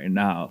about right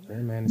now. Yeah,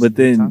 man, but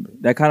then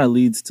that kind of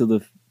leads to the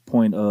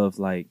point of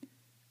like,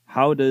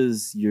 how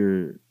does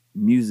your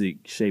music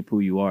shape who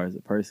you are as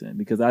a person?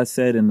 Because I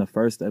said in the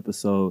first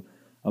episode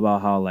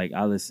about how like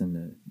I listen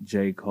to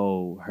J.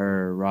 Cole,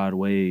 her, Rod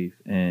Wave,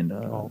 and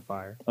All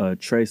Fire,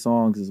 Trey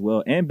Songz as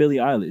well, and Billie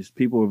Eilish.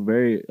 People are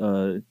very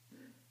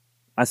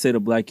I say the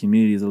black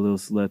community is a little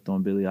slept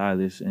on Billie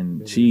Eilish,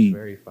 and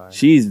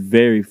she's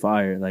very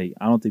fire. Like,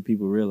 I don't think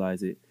people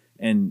realize it.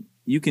 And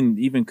you can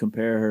even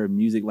compare her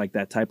music, like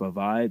that type of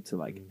vibe, to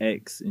like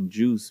X and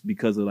Juice,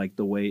 because of like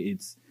the way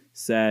it's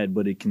sad,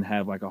 but it can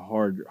have like a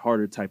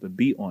harder type of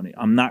beat on it.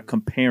 I'm not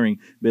comparing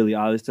Billie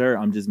Eilish to her.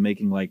 I'm just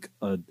making like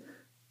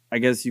I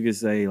guess you could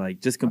say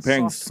like just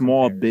comparing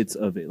small bits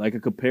of it, like a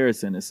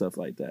comparison and stuff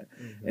like that.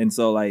 And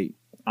so like,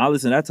 I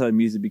listen to that type of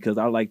music because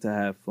I like to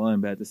have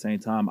fun, but at the same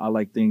time, I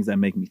like things that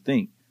make me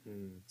think.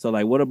 So,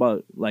 like, what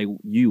about, like,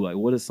 you? Like,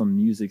 what are some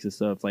music and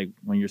stuff, like,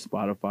 on your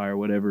Spotify or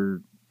whatever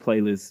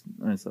playlist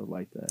and stuff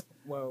like that?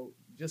 Well,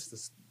 just to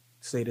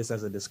say this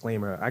as a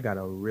disclaimer, I got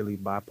a really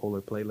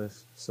bipolar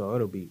playlist, so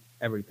it'll be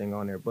everything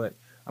on there. But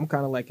I'm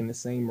kind of like in the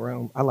same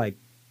realm. I like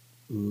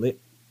lit,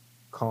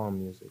 calm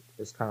music.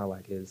 It's kind of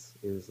like is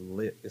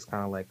lit. It's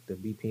kind of like the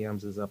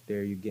BPMs is up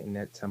there. You're getting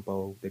that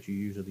tempo that you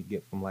usually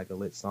get from like a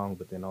lit song,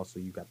 but then also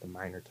you got the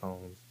minor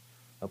tones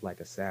of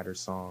like a sadder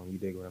song. You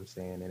dig what I'm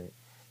saying? And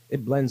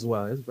it blends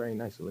well. It's very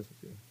nice to listen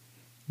to.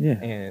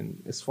 Yeah.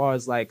 And as far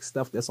as like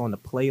stuff that's on the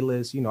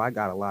playlist, you know, I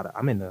got a lot of.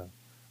 I'm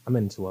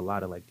into a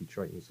lot of like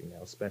Detroit music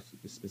now, especially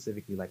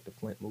specifically like the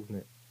Flint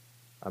movement.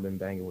 I've been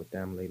banging with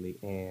them lately,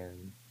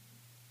 and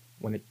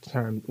when it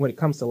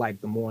comes to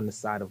like the more on the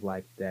side of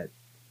like that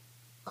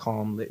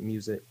calm lit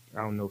music,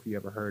 I don't know if you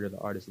ever heard of the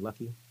artist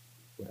Lucky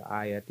with an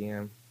I at the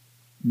end.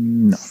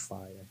 No.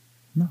 Fire.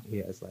 No.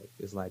 Yeah,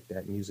 it's like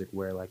that music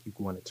where like you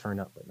want to turn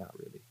up but not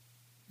really.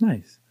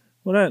 Nice.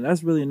 Well,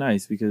 that's really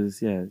nice,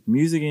 because yeah,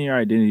 music and your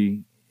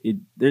identity.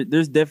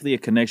 There's definitely a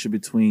connection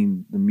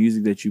between the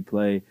music that you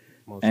play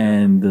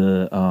and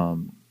the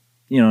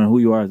who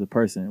you are as a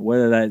person.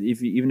 Whether that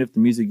even if the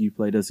music you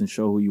play doesn't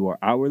show who you are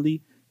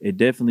outwardly, it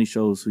definitely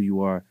shows who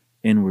you are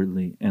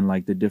inwardly, and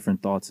like the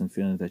different thoughts and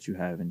feelings that you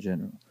have in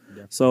general.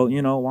 Yeah. So,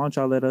 why don't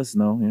y'all let us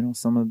know,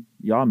 some of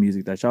y'all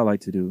music that y'all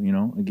like to do.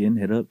 Again,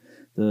 hit up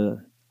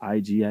the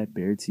IG at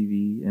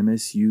BEARTV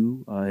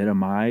MSU. Hit up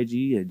my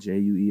IG at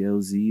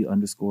JUELZ_IS,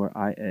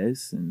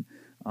 and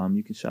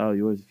you can shout out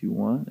yours if you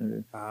want.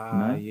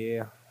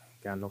 Yeah.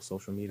 Got no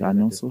social media. Got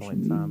no social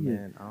media.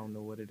 Man. I don't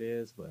know what it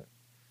is, but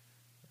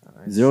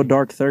Zero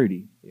Dark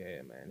 30.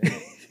 Yeah, man.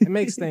 It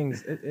makes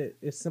things.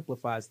 It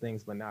simplifies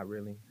things, but not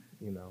really.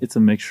 It's a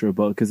mixture of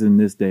both, because in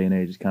this day and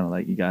age, it's kind of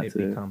like it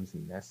becomes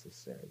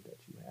necessary that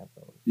you have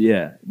those.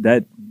 Yeah,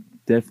 that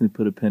definitely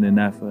put a pin in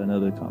that for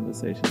another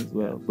conversation as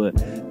well. But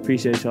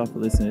appreciate y'all for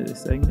listening to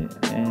this segment,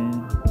 and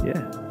yeah.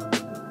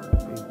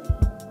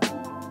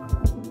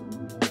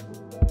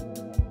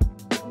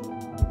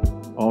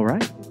 All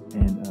right,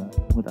 and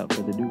without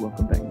further ado,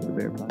 welcome back to the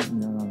Bear Pod. You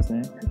know what I'm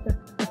saying?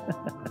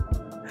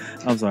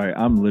 I'm sorry,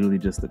 I'm literally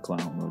just a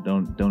clown,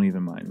 bro. Don't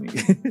even mind me.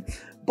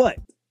 But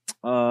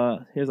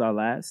here's our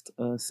last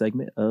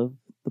segment of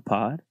the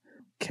pod.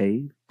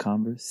 Cave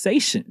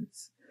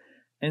Conversations.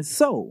 And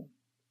so,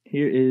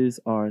 here is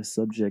our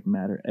subject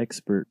matter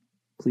expert.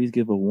 Please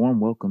give a warm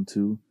welcome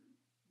to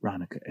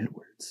Ronica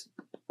Edwards.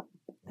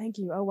 Thank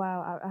you. Oh,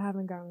 wow. I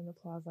haven't gotten an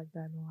applause like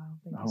that in a while.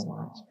 Thank you so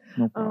much.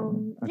 No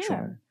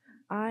problem.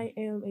 I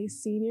am a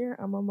senior.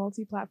 I'm a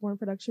multi-platform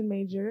production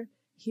major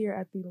here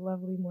at the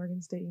lovely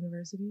Morgan State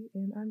University,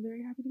 and I'm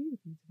very happy to be with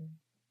you today.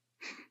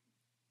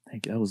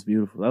 Thank you. That was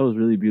beautiful. That was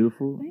really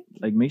beautiful. Thank you.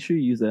 Like, make sure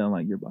you use that on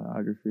like your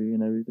biography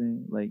and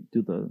everything. Like,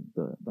 do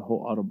the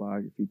whole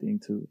autobiography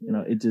thing too. You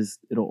know,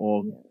 it'll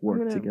all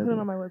work together. Put it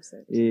on my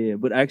website. Yeah,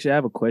 but actually, I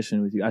have a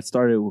question with you. I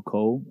started with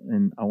Cole,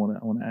 and I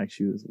want to ask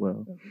you as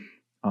well. Okay.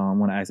 I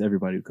want to ask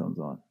everybody who comes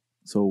on.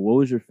 So, what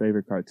was your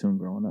favorite cartoon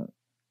growing up?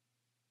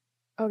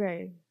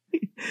 Okay.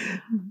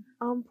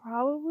 I'm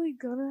probably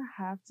gonna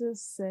have to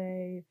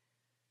say,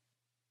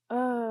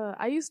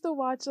 I used to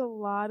watch a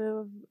lot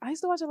of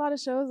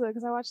shows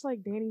because I watched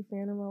like Danny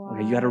Phantom a lot.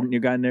 Okay, you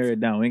got to narrow it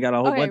down. We ain't got a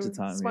whole bunch of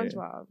time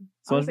SpongeBob.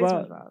 here.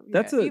 SpongeBob.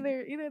 That's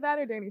either that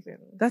or Danny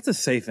Phantom. That's a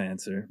safe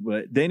answer,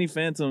 but Danny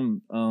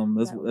Phantom,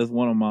 that's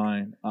one of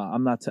mine.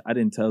 I'm not. I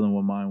didn't tell them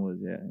what mine was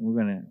yet.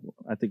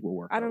 I think we'll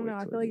work. I don't know.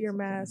 I feel like your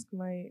mask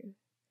might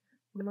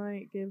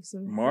give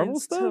some Marvel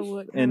hints stuff to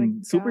what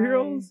and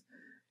superheroes. Guy.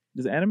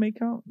 Does anime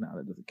count? No,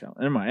 that doesn't count.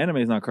 Never mind. Anime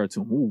is not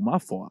cartoon. Ooh, my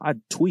fault. I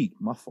tweet.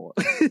 My fault.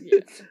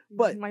 Yeah,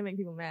 but it might make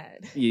people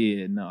mad.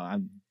 Yeah, no,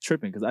 I'm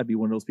tripping because I'd be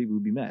one of those people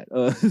who'd be mad.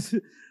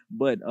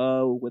 But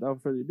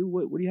without further ado,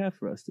 what do you have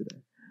for us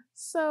today?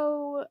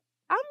 So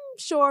I'm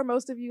sure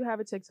most of you have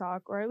a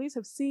TikTok, or at least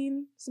have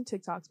seen some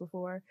TikToks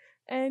before,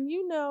 and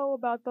you know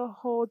about the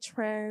whole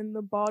trend,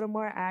 the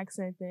Baltimore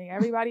accent thing.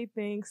 Everybody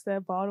thinks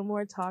that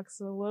Baltimore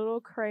talks a little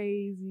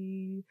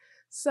crazy.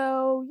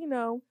 So,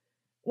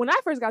 when I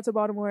first got to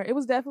Baltimore, it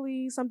was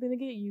definitely something to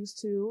get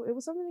used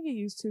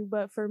to.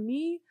 But for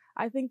me,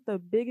 I think the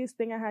biggest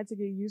thing I had to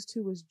get used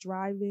to was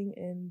driving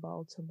in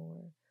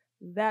Baltimore.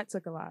 That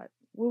took a lot.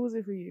 What was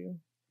it for you?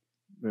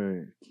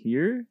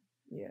 Here?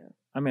 Yeah.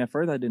 I mean, at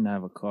first I didn't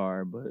have a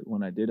car, but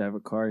when I did have a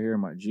car here in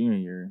my junior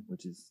year,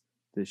 which is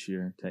this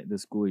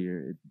school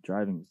year,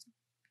 driving was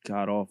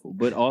god awful.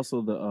 But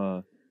also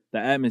the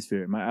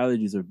atmosphere. My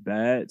allergies are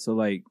bad, so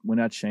like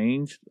when I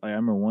changed, like, I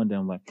remember one day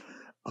I'm like,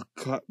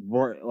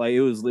 like it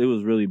was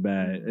really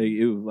bad.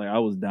 It was like I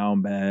was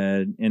down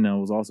bad, and I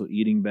was also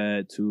eating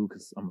bad too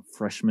because I'm a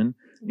freshman.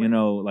 Right.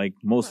 Like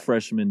most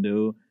freshmen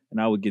do, and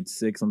I would get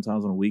sick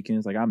sometimes on the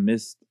weekends. Like I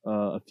missed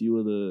a few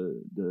of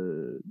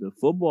the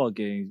football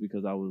games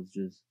because I was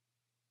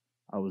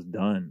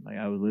done. Like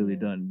I was literally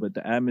done. But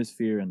the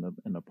atmosphere and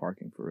the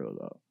parking for real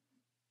though.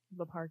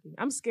 The parking.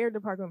 I'm scared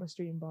to park on the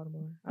street in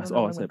Baltimore. I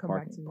said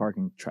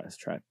parking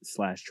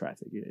slash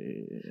traffic.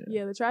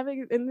 Yeah, the traffic,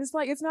 and it's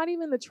like it's not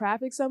even the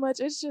traffic so much.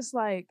 It's just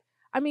like,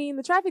 I mean,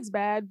 the traffic's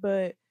bad,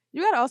 but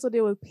you got to also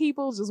deal with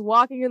people just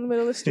walking in the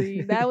middle of the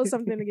street. That was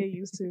something to get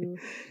used to.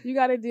 You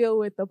got to deal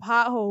with the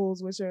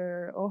potholes, which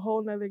are a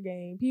whole nother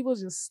game. People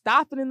just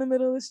stopping in the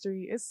middle of the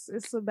street. It's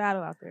a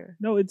battle out there.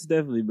 No, it's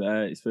definitely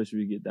bad, especially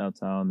when you get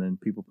downtown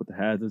and people put the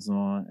hazards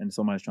on and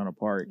somebody's trying to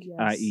park. Yes.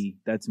 I.e.,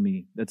 that's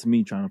me. That's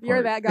me trying to park.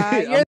 You're that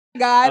guy. You're the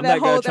guy that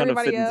holds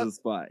everybody up. Into the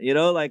spot.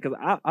 Like, because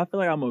I feel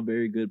like I'm a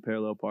very good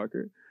parallel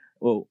parker.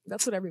 Well,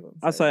 that's what everyone says.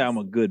 I say I'm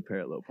a good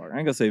parallel parker. I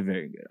ain't gonna say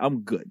very good.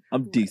 I'm good.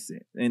 I'm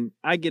decent, and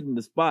I get in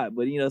the spot.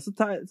 But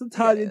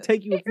sometimes it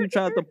take you a few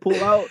tries to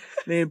pull out,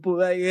 then pull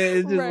back in.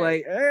 It's just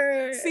like,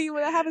 See,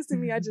 when that happens to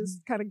me, I just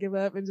kind of give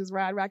up and just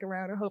ride back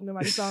around and hope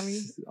nobody saw me.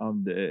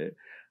 I'm dead.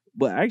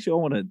 But actually, I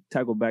want to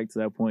tackle back to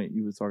that point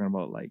you were talking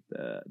about, like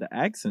the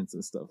accents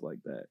and stuff like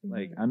that. Mm-hmm.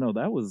 Like I know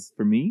that was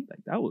for me.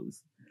 Like that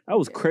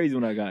was crazy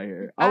when I got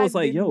here. I was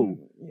like, yo,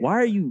 why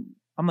are you?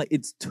 I'm like,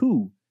 it's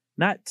two,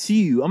 not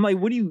to. I'm like,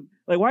 what do you?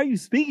 Like, why are you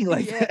speaking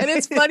like that? And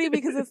it's funny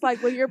because it's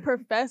like when your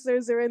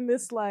professors are in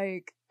this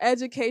like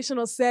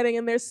educational setting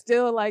and they're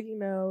still like,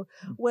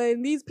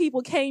 when these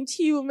people came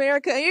to you,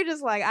 America, and you're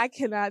just like, I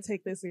cannot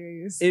take this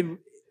serious.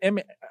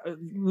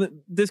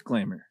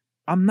 Disclaimer.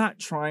 I'm not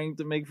trying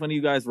to make fun of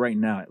you guys right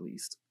now, at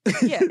least.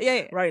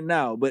 Yeah. Right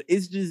now. But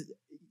it's just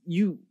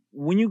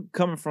when you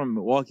coming from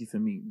Milwaukee, for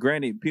me,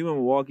 granted, people in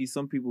Milwaukee,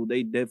 some people,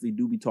 they definitely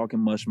do be talking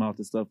mush mouth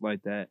and stuff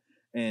like that.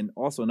 And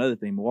also another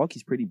thing,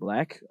 Milwaukee's pretty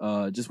black.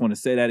 Just want to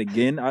say that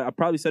again. I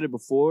probably said it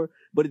before,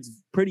 but it's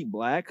pretty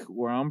black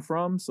where I'm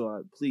from.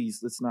 So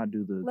please, let's not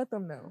do let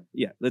them know.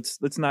 Yeah,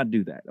 let's not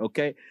do that,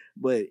 okay?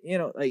 But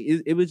like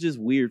it was just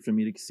weird for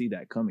me to see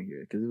that coming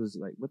here because it was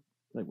like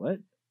what?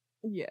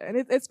 Yeah,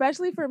 and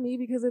especially for me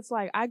because it's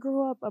like I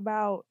grew up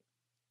about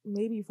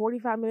maybe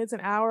 45 minutes,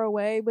 an hour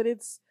away, but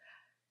it's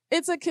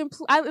a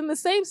complete. In the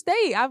same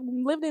state. I've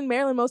lived in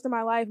Maryland most of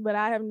my life, but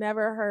I have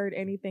never heard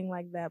anything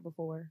like that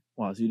before.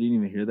 Wow, so you didn't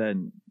even hear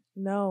that?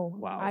 No,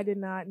 wow, I did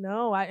not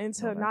know.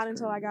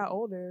 Until I got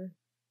older.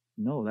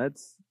 No,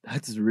 that's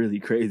really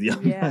crazy.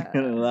 I'm not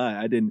gonna lie.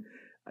 I didn't.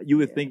 You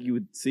would think you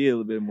would see it a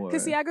little bit more.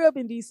 Because see, I grew up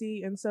in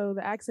DC, and so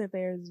the accent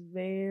there is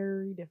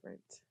very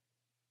different.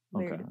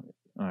 Very different.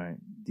 All right,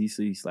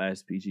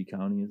 DC/PG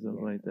County and stuff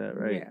like that,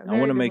 right? Yeah, I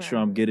want to make sure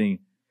I'm getting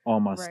all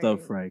my Right.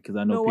 stuff right because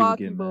I know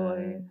Milwaukee people get boy.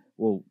 mad.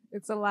 Well,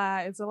 It's a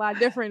lot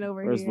different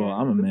over First here. of all,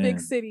 I'm a the man. big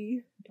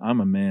city.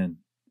 I'm a man.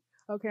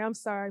 Okay, I'm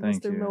sorry,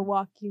 Thank Mr. you.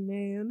 Milwaukee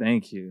man.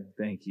 Thank you.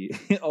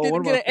 Oh, Did one you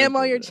of get my an M friends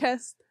on said your that.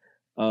 chest?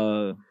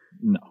 No,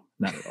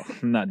 not at all.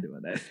 I'm not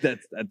doing that.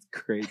 That's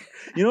crazy.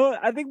 You know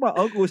what? I think my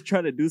uncle was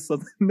trying to do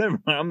something.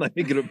 Never mind. I'm not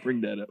even gonna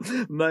bring that up.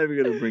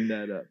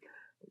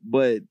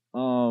 But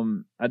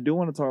I do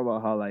want to talk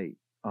about how like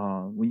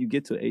when you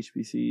get to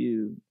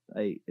HBCU,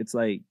 like it's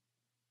like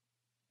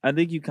I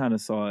think you kind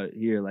of saw it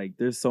here. Like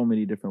there's so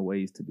many different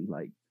ways to be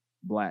like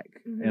black,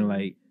 and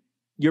like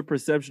your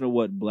perception of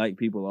what black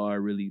people are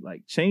really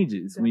like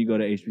changes when you go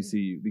to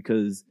HBCU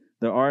because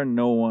there are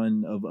no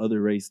one of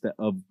other race that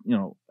of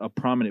a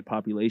prominent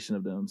population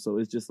of them. So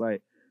it's just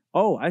like,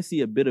 oh, I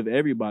see a bit of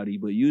everybody,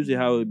 but usually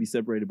how it would be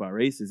separated by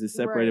races is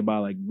separated by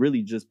like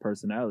really just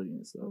personality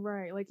and stuff.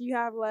 Right. Like you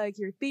have like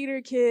your theater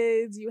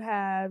kids, you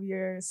have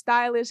your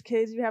stylish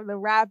kids, you have the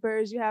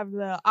rappers, you have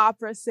the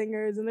opera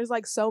singers, and there's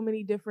like so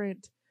many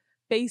different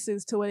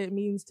faces to what it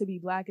means to be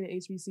black at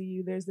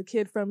HBCU. There's the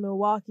kid from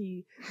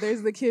Milwaukee,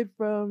 there's the kid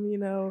from,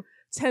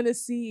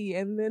 Tennessee,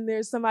 and then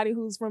there's somebody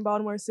who's from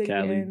Baltimore City.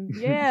 Cali. And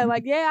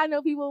I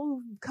know people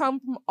who come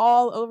from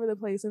all over the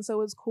place. And so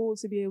it's cool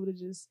to be able to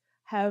just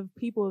have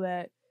people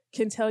that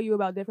can tell you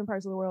about different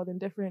parts of the world and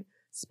different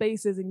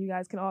spaces, and you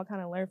guys can all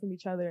kind of learn from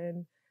each other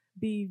and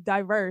be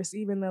diverse,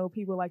 even though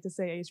people like to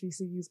say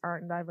HBCUs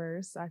aren't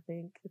diverse. I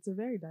think it's a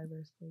very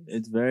diverse place.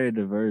 It's very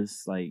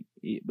diverse, like,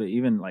 but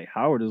even like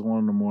Howard is one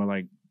of the more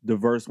like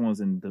diverse ones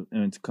and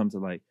to come to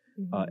like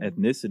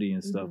ethnicity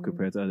and stuff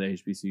compared to other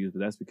HBCUs, but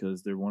that's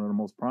because they're one of the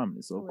most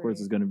prominent. So of course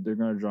they're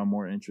gonna draw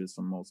more interest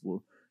from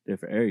multiple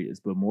different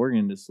areas. But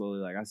Morgan is slowly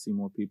like I see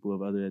more people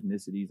of other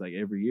ethnicities like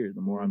every year.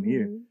 The more I'm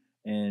here,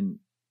 and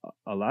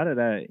a lot of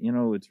that,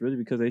 it's really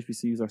because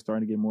HBCUs are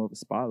starting to get more of a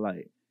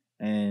spotlight.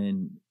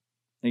 And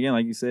again,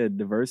 like you said,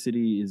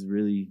 diversity is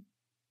really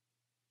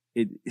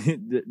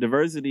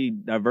diversity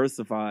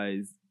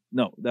diversifies.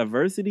 No,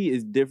 diversity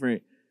is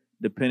different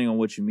depending on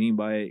what you mean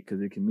by it,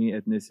 because it can mean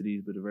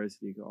ethnicities, but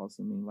diversity can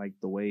also mean like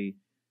the way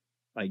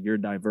like you're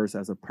diverse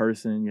as a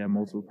person. You have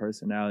multiple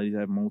personalities, you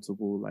have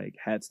multiple like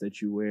hats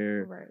that you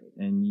wear,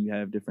 and you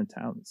have different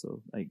talents.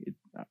 So like,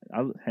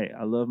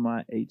 I love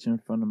my H in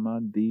front of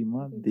my D,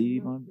 my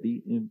D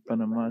in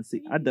front of my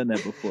C. I've done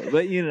that before,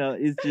 but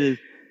it's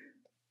just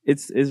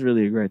it's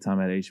really a great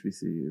time at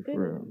HBCU.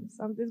 For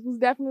this was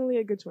definitely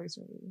a good choice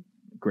for me.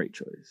 Great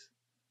choice,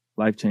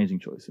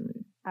 life-changing choice for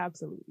me.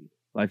 Absolutely.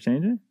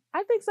 Life-changing?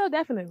 I think so,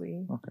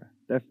 definitely. Okay,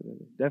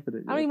 definitely.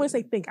 I don't even want to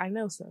say think. I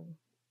know so.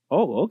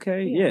 Oh,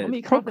 okay, yeah. I'm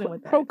be confident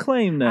with that.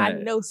 Proclaim that. I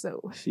know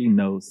so. She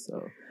knows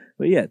so.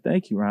 But yeah,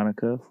 thank you,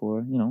 Ronica,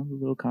 for the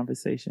little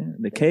conversation,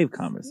 the cave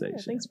conversation.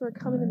 Yeah, thanks for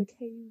coming in the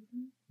cave.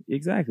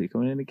 Exactly,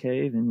 coming in the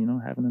cave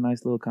and having a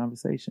nice little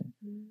conversation.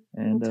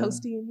 And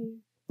toasty in here.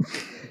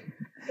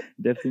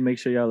 Definitely make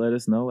sure y'all let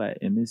us know at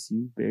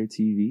MSU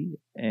BEARTV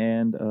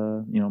and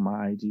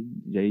my IG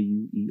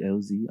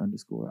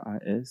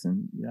JUELZ_IS,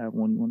 and you have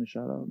one you want to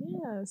shout out?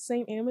 Yeah,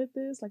 Saint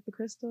Amethyst, like the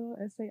crystal,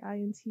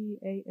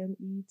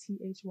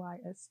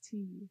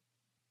 SAINTAMETHYST.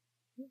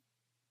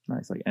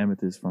 Nice, like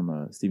Amethyst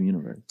from Steven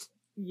Universe.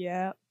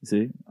 Yeah.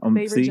 See, I'm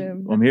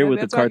here with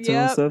the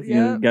cartoon stuff.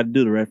 You got to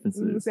do the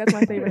references. That's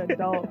my favorite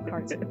adult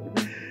cartoon.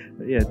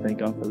 But yeah,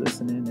 thank y'all for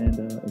listening, and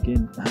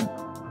again,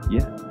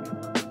 yeah.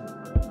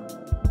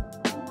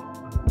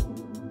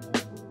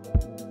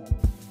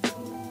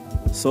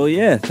 So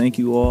yeah, thank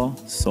you all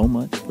so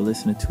much for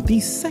listening to the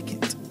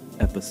second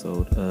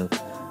episode of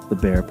the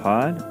Bear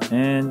Pod.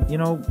 And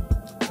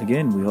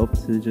again, we hope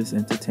to just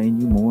entertain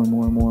you more and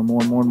more and more and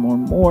more and more and more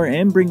and more,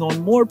 and bring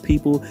on more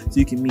people so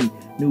you can meet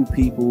new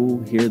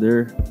people, hear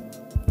their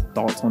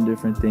thoughts on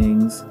different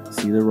things,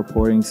 see their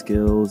reporting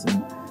skills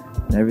and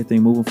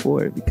everything moving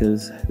forward,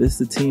 because this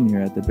is the team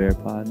here at the Bear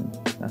Pod, and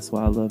that's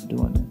why I love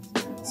doing this.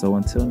 So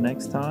until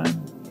next time,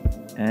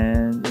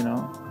 and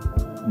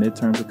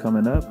midterms are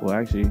coming up. Well,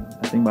 actually,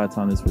 I think by the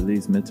time this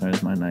release,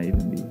 midterms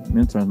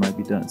might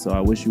be done. So I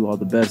wish you all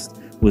the best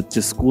with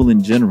just school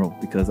in general,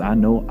 because I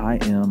know I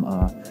am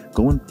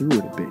going through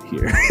it a bit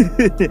here.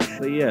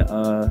 But yeah,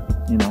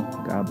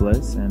 God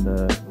bless, and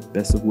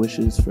best of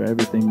wishes for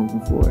everything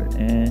moving forward.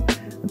 And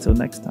until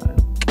next time,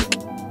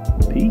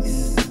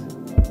 peace.